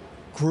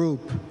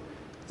group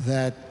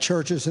that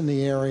churches in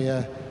the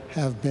area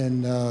have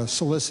been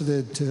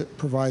solicited to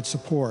provide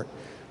support.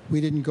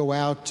 We didn't go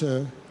out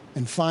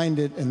and find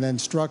it and then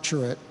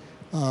structure it.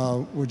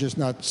 We're just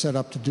not set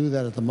up to do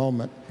that at the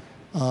moment.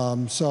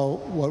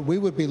 So what we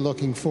would be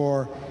looking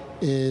for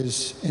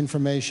is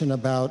information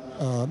about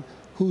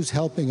who's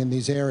helping in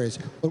these areas.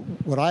 But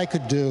what I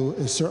could do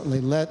is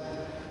certainly let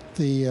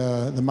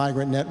the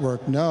migrant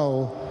network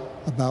know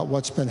about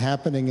what's been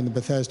happening in the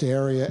Bethesda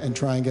area and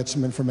try and get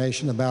some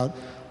information about,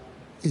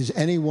 is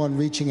anyone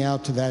reaching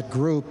out to that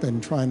group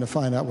and trying to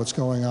find out what's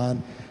going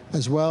on,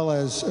 as well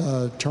as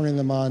turning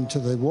them on to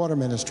the water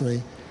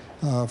ministry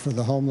for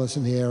the homeless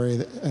in the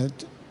area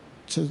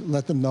to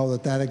let them know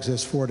that that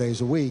exists 4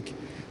 days a week,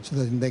 so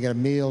that they get a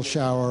meal,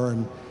 shower,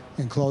 and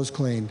and clothes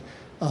cleaned.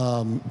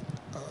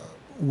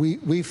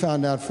 We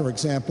found out, for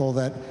example,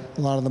 that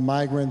a lot of the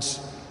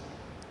migrants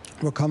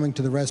were coming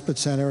to the respite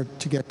center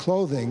to get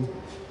clothing.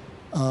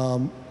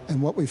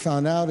 And what we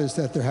found out is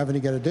that they're having to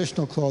get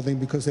additional clothing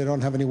because they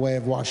don't have any way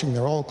of washing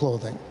their old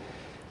clothing.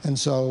 And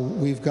so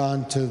we've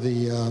gone to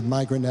the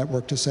migrant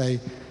network to say,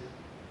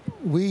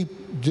 we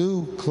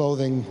do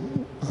clothing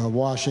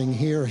washing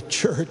here at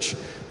church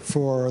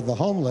for the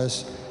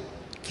homeless.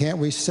 Can't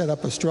we set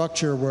up a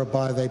structure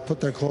whereby they put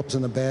their clothes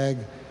in a bag,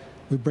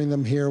 we bring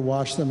them here,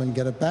 wash them, and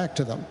get it back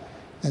to them?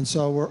 And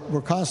so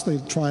we're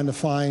constantly trying to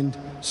find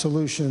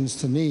solutions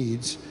to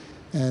needs,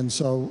 and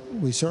so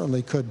we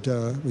certainly could do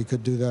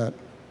that.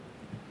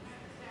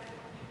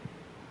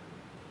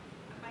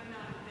 I might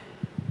not have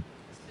been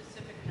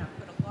specific enough,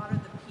 but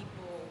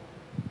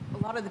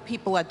a lot of the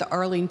people at the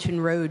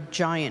Arlington Road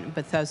Giant in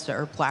Bethesda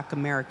are Black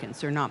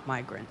Americans. They're not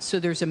migrants, so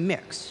there's a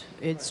mix.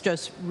 It's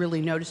just really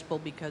noticeable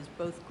because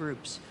both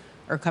groups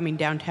are coming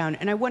downtown.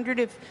 And I wondered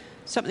if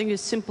something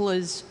as simple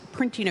as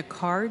printing a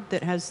card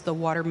that has the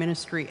water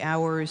ministry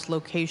hours,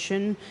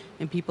 location,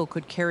 and people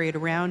could carry it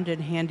around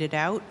and hand it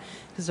out,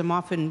 because I'm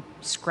often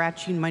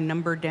scratching my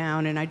number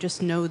down and I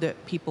just know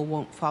that people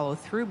won't follow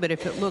through. But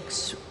if it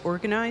looks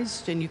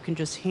organized and you can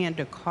just hand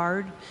a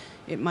card,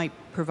 it might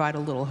provide a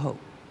little hope.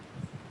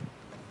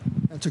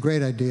 That's a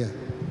great idea.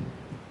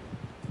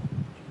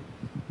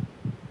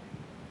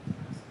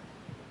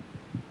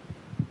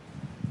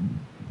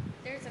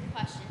 There's a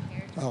question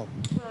here. Oh.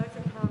 Well, I have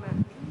a comment.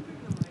 Can you bring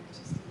the mic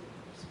just a little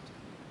closer to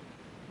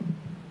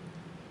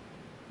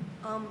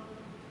me?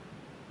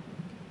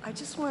 I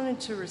just wanted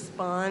to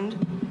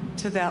respond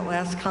to that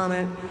last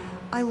comment.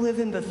 I live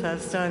in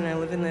Bethesda, and I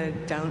live in the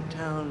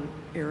downtown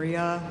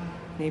area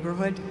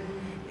neighborhood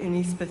in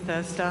East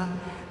Bethesda.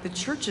 The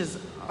churches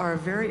are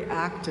very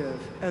active,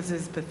 as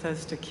is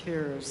Bethesda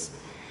Cares.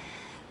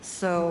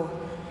 So,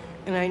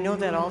 and I know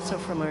that also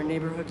from our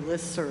neighborhood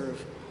listserv.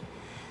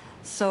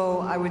 So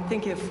I would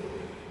think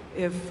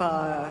if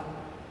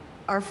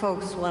our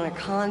folks want to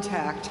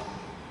contact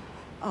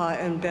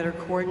and better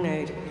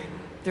coordinate,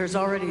 there's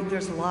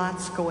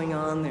lots going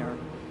on there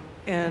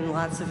and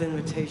lots of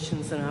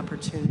invitations and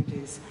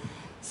opportunities.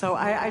 So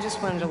I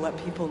just wanted to let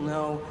people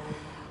know,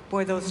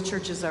 boy, those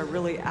churches are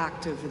really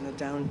active in the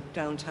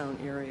downtown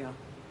area.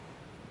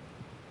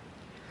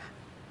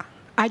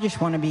 I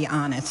just want to be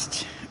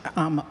honest.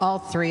 All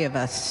three of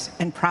us,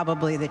 and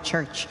probably the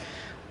church,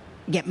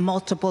 get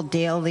multiple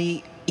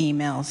daily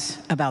emails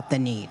about the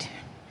need.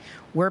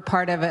 We're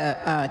part of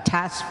a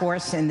task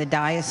force in the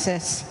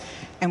diocese,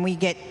 and we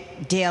get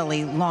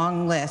daily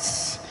long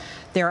lists.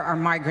 There are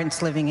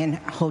migrants living in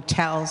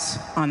hotels,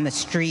 on the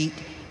street,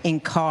 in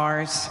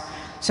cars.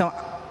 So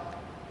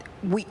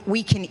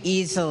we can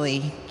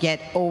easily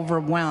get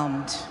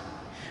overwhelmed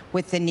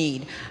with the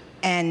need.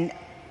 And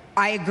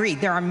I agree,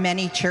 there are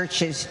many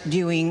churches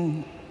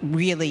doing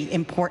really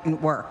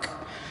important work.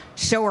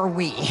 So are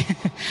we.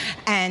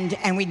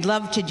 and we'd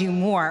love to do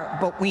more,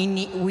 but we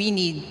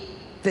need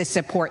the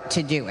support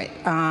to do it.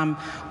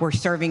 We're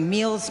serving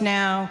meals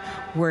now.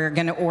 We're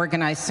going to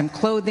organize some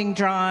clothing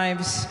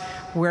drives.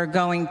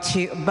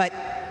 But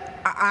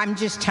I'm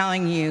just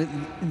telling you,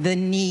 the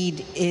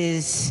need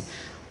is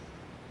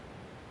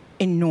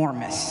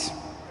enormous.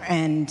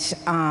 And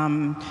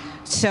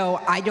so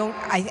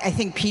I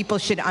think people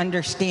should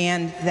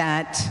understand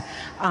that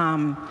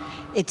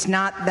it's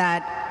not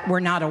that we're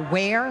not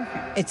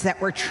aware, it's that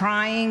we're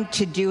trying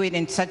to do it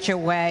in such a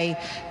way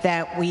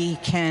that we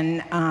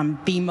can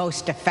be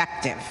most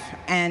effective.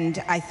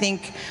 And I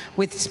think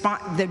with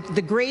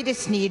the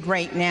greatest need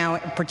right now,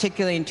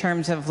 particularly in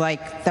terms of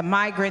like the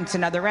migrants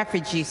and other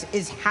refugees,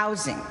 is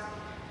housing.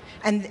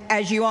 And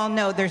as you all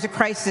know, there's a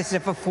crisis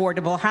of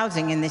affordable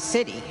housing in this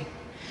city.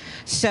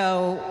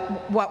 So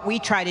what we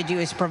try to do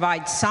is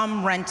provide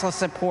some rental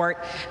support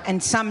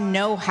and some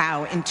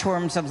know-how in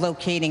terms of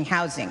locating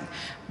housing.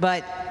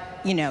 But,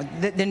 you know,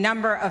 the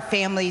number of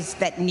families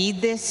that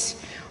need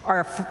this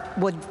are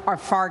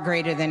far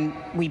greater than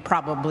we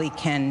probably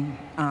can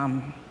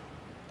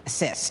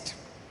assist.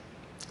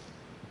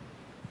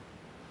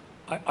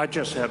 I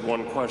just had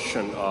one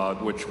question,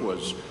 which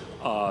was,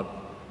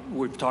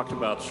 we've talked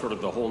about sort of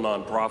the whole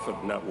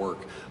nonprofit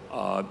network.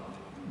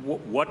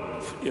 What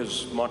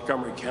is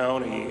Montgomery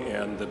County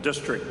and the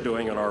district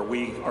doing, and are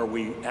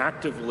we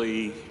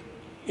actively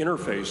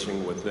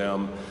interfacing with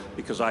them?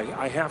 Because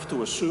I have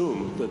to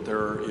assume that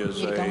there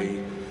is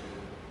a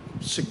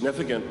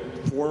significant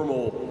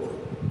formal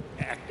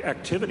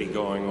activity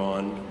going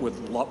on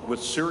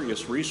with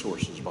serious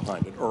resources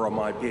behind it, or am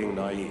I being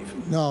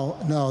naive? No.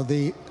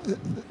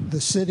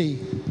 The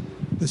city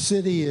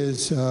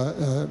is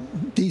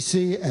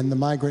DC and the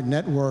Migrant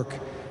Network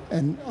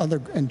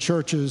and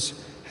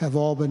churches have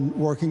all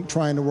been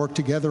trying to work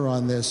together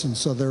on this, and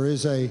so there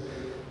is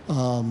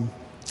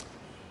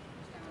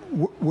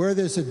where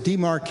there's a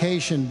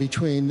demarcation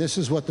between this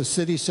is what the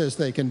city says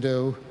they can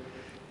do,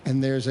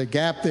 and there's a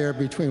gap there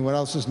between what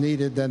else is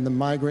needed, then the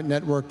Migrant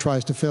Network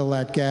tries to fill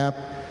that gap,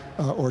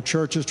 or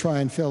churches try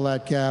and fill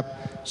that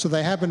gap. So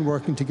they have been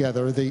working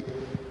together.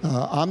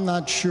 I'm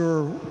not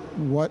sure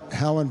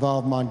how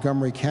involved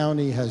Montgomery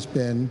County has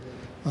been.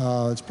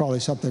 It's probably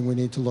something we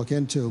need to look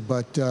into,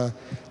 but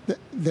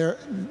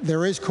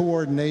there is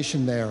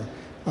coordination there.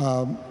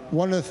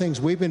 One of the things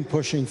we've been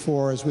pushing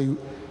for as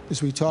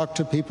we talk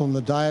to people in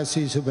the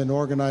diocese who've been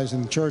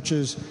organizing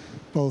churches,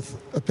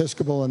 both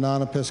Episcopal and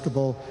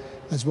non-Episcopal,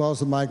 as well as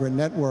the migrant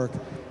network,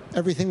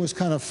 everything was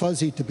kind of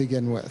fuzzy to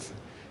begin with.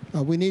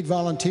 We need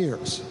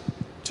volunteers.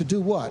 To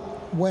do what?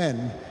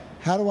 When?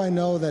 How do I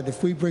know that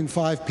if we bring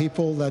 5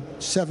 people, that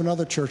 7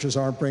 other churches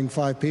aren't bringing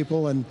 5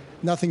 people and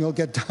nothing will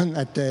get done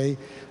that day,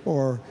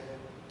 or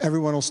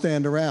everyone will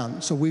stand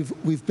around? So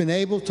we've been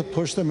able to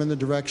push them in the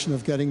direction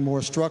of getting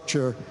more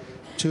structure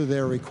to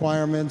their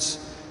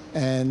requirements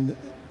and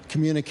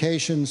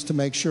communications to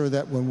make sure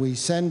that when we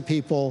send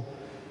people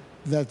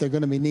that they're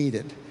going to be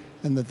needed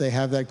and that they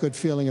have that good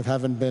feeling of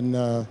having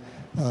been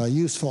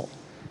useful.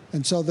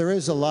 And so there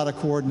is a lot of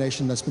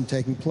coordination that's been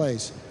taking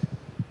place.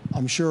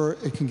 I'm sure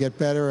it can get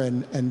better,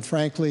 and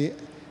frankly,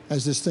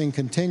 as this thing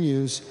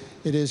continues,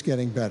 it is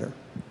getting better.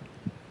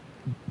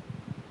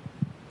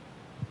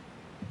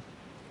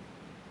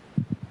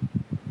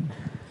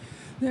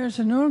 There's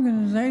an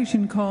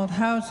organization called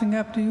Housing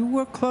Up. Do you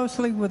work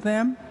closely with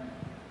them?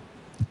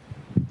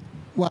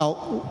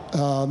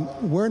 Well,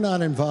 we're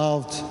not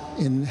involved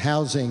in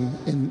housing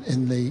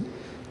in the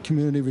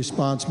community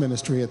response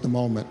ministry at the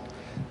moment.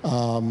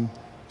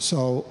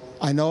 So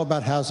I know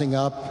about Housing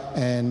Up,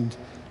 and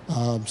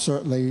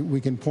certainly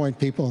we can point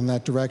people in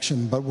that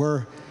direction, but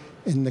we're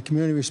in the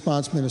community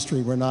response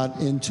ministry, we're not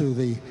into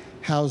the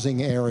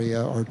housing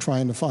area or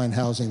trying to find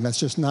housing. That's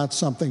just not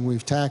something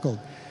we've tackled.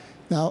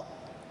 Now,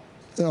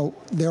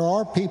 there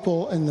are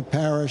people in the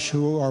parish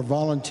who are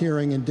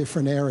volunteering in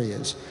different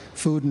areas,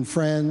 Food and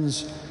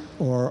Friends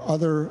or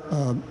other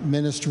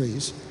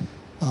ministries,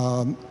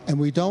 and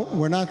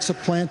we're not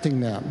supplanting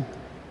them.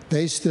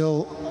 They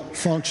still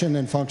function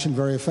and function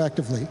very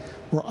effectively.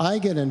 Where I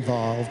get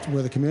involved,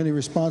 where the community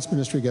response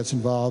ministry gets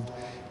involved,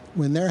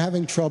 when they're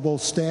having trouble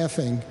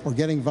staffing or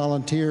getting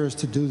volunteers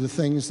to do the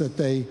things that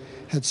they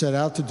had set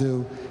out to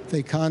do,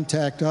 they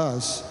contact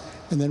us,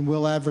 and then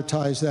we'll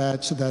advertise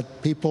that so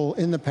that people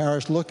in the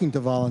parish looking to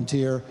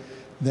volunteer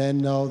then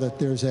know that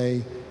there's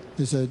a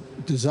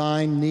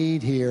design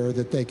need here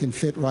that they can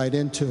fit right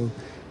into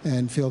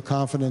and feel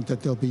confident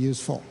that they'll be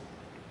useful.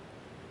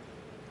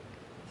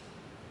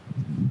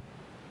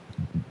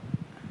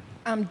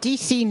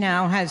 DC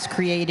now has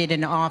created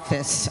an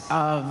office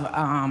of,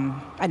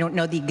 I don't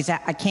know the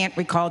exact, I can't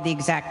recall the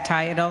exact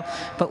title,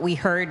 but we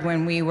heard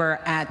when we were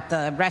at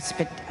the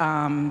respite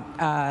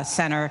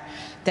center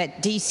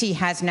that DC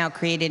has now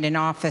created an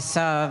office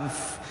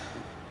of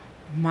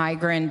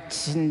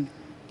migrant, and,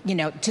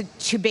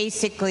 to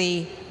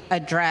basically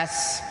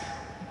address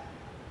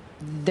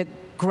the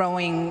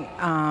growing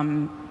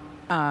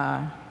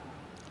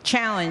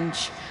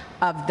challenge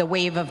of the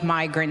wave of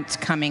migrants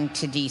coming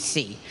to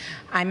DC.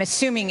 I'm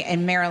assuming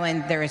in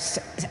Maryland there's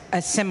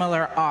a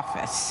similar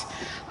office.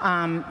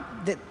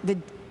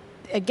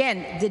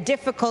 Again, the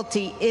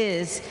difficulty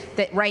is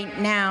that right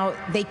now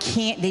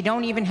they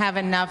don't even have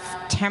enough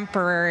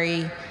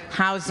temporary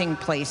housing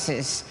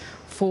places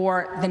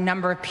for the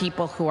number of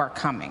people who are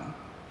coming.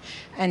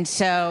 And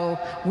so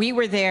we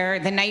were there,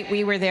 the night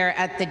we were there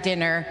at the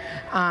dinner,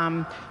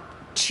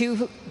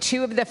 two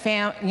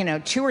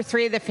or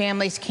three of the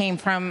families came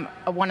from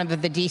one of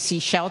the DC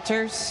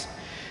shelters.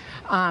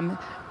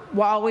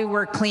 While we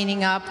were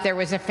cleaning up, there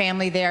was a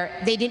family there.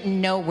 They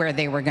didn't know where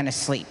they were going to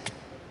sleep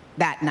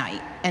that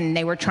night, and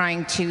they were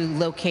trying to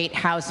locate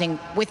housing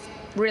with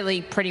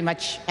really pretty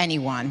much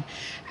anyone.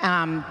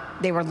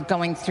 They were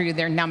going through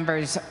their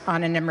numbers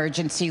on an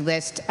emergency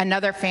list.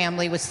 Another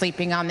family was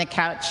sleeping on the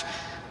couch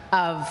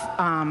of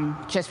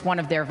just one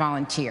of their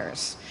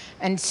volunteers.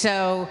 And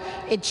so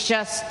it's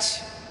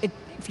just,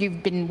 if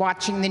you've been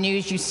watching the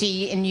news, you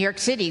see in New York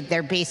City,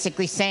 they're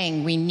basically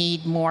saying we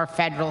need more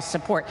federal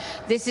support.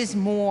 This is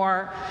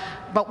more,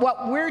 but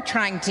what we're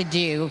trying to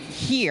do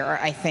here,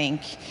 I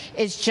think,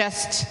 is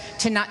just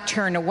to not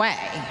turn away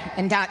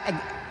and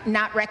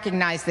not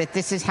recognize that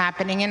this is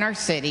happening in our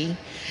city.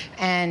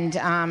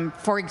 And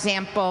for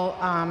example,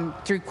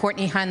 through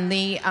Courtney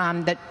Hunley,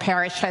 the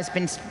parish has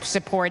been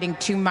supporting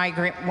 2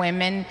 migrant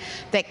women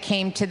that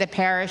came to the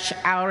parish,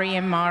 Auri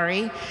and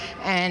Mari.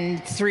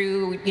 And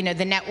through the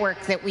network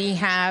that we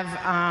have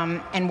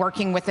and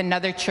working with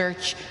another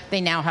church,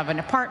 they now have an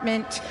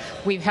apartment.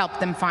 We've helped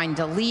them find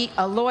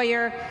a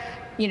lawyer.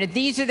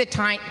 These are the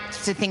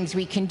types of things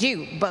we can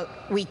do, but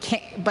we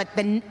can't. But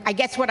I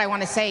guess what I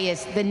want to say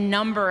is the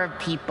number of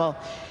people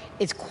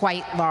is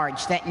quite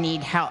large that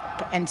need help,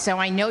 and so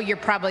I know you're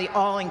probably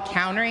all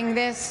encountering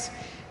this,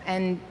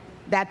 and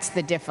that's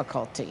the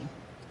difficulty.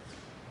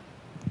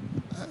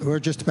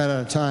 We're just about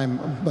out of time,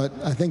 but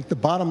I think the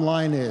bottom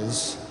line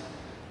is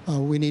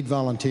we need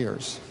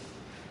volunteers,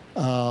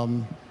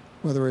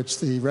 whether it's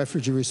the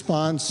refugee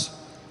response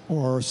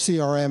or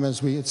CRM,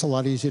 it's a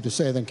lot easier to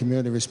say than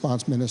community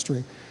response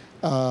ministry.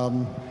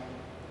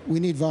 We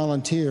need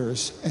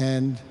volunteers,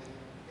 and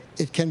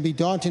it can be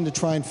daunting to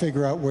try and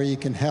figure out where you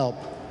can help.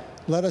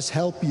 let us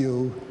help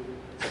you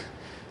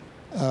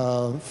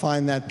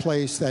find that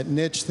place, that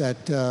niche,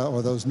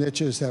 or those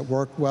niches that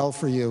work well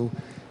for you,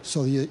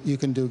 so you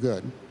can do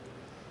good.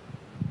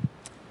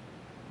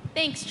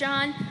 Thanks,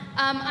 John.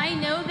 I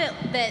know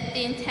that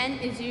the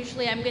intent is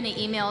usually I'm going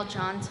to email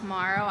John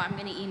tomorrow, I'm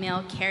going to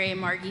email Carrie and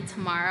Margie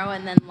tomorrow,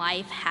 and then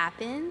life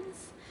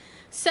happens.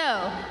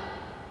 So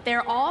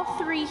they're all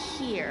three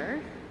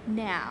here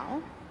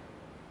now,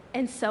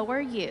 and so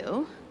are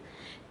you.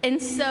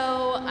 And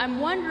so I'm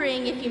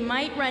wondering if you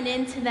might run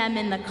into them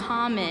in the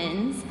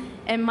Commons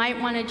and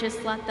might want to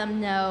just let them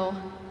know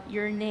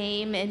your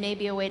name and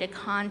maybe a way to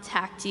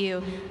contact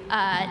you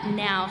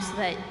now, so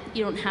that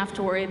you don't have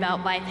to worry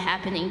about life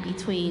happening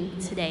between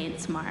today and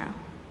tomorrow.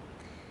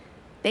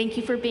 Thank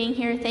you for being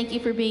here, thank you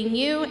for being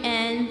you,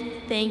 and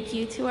thank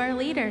you to our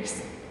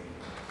leaders.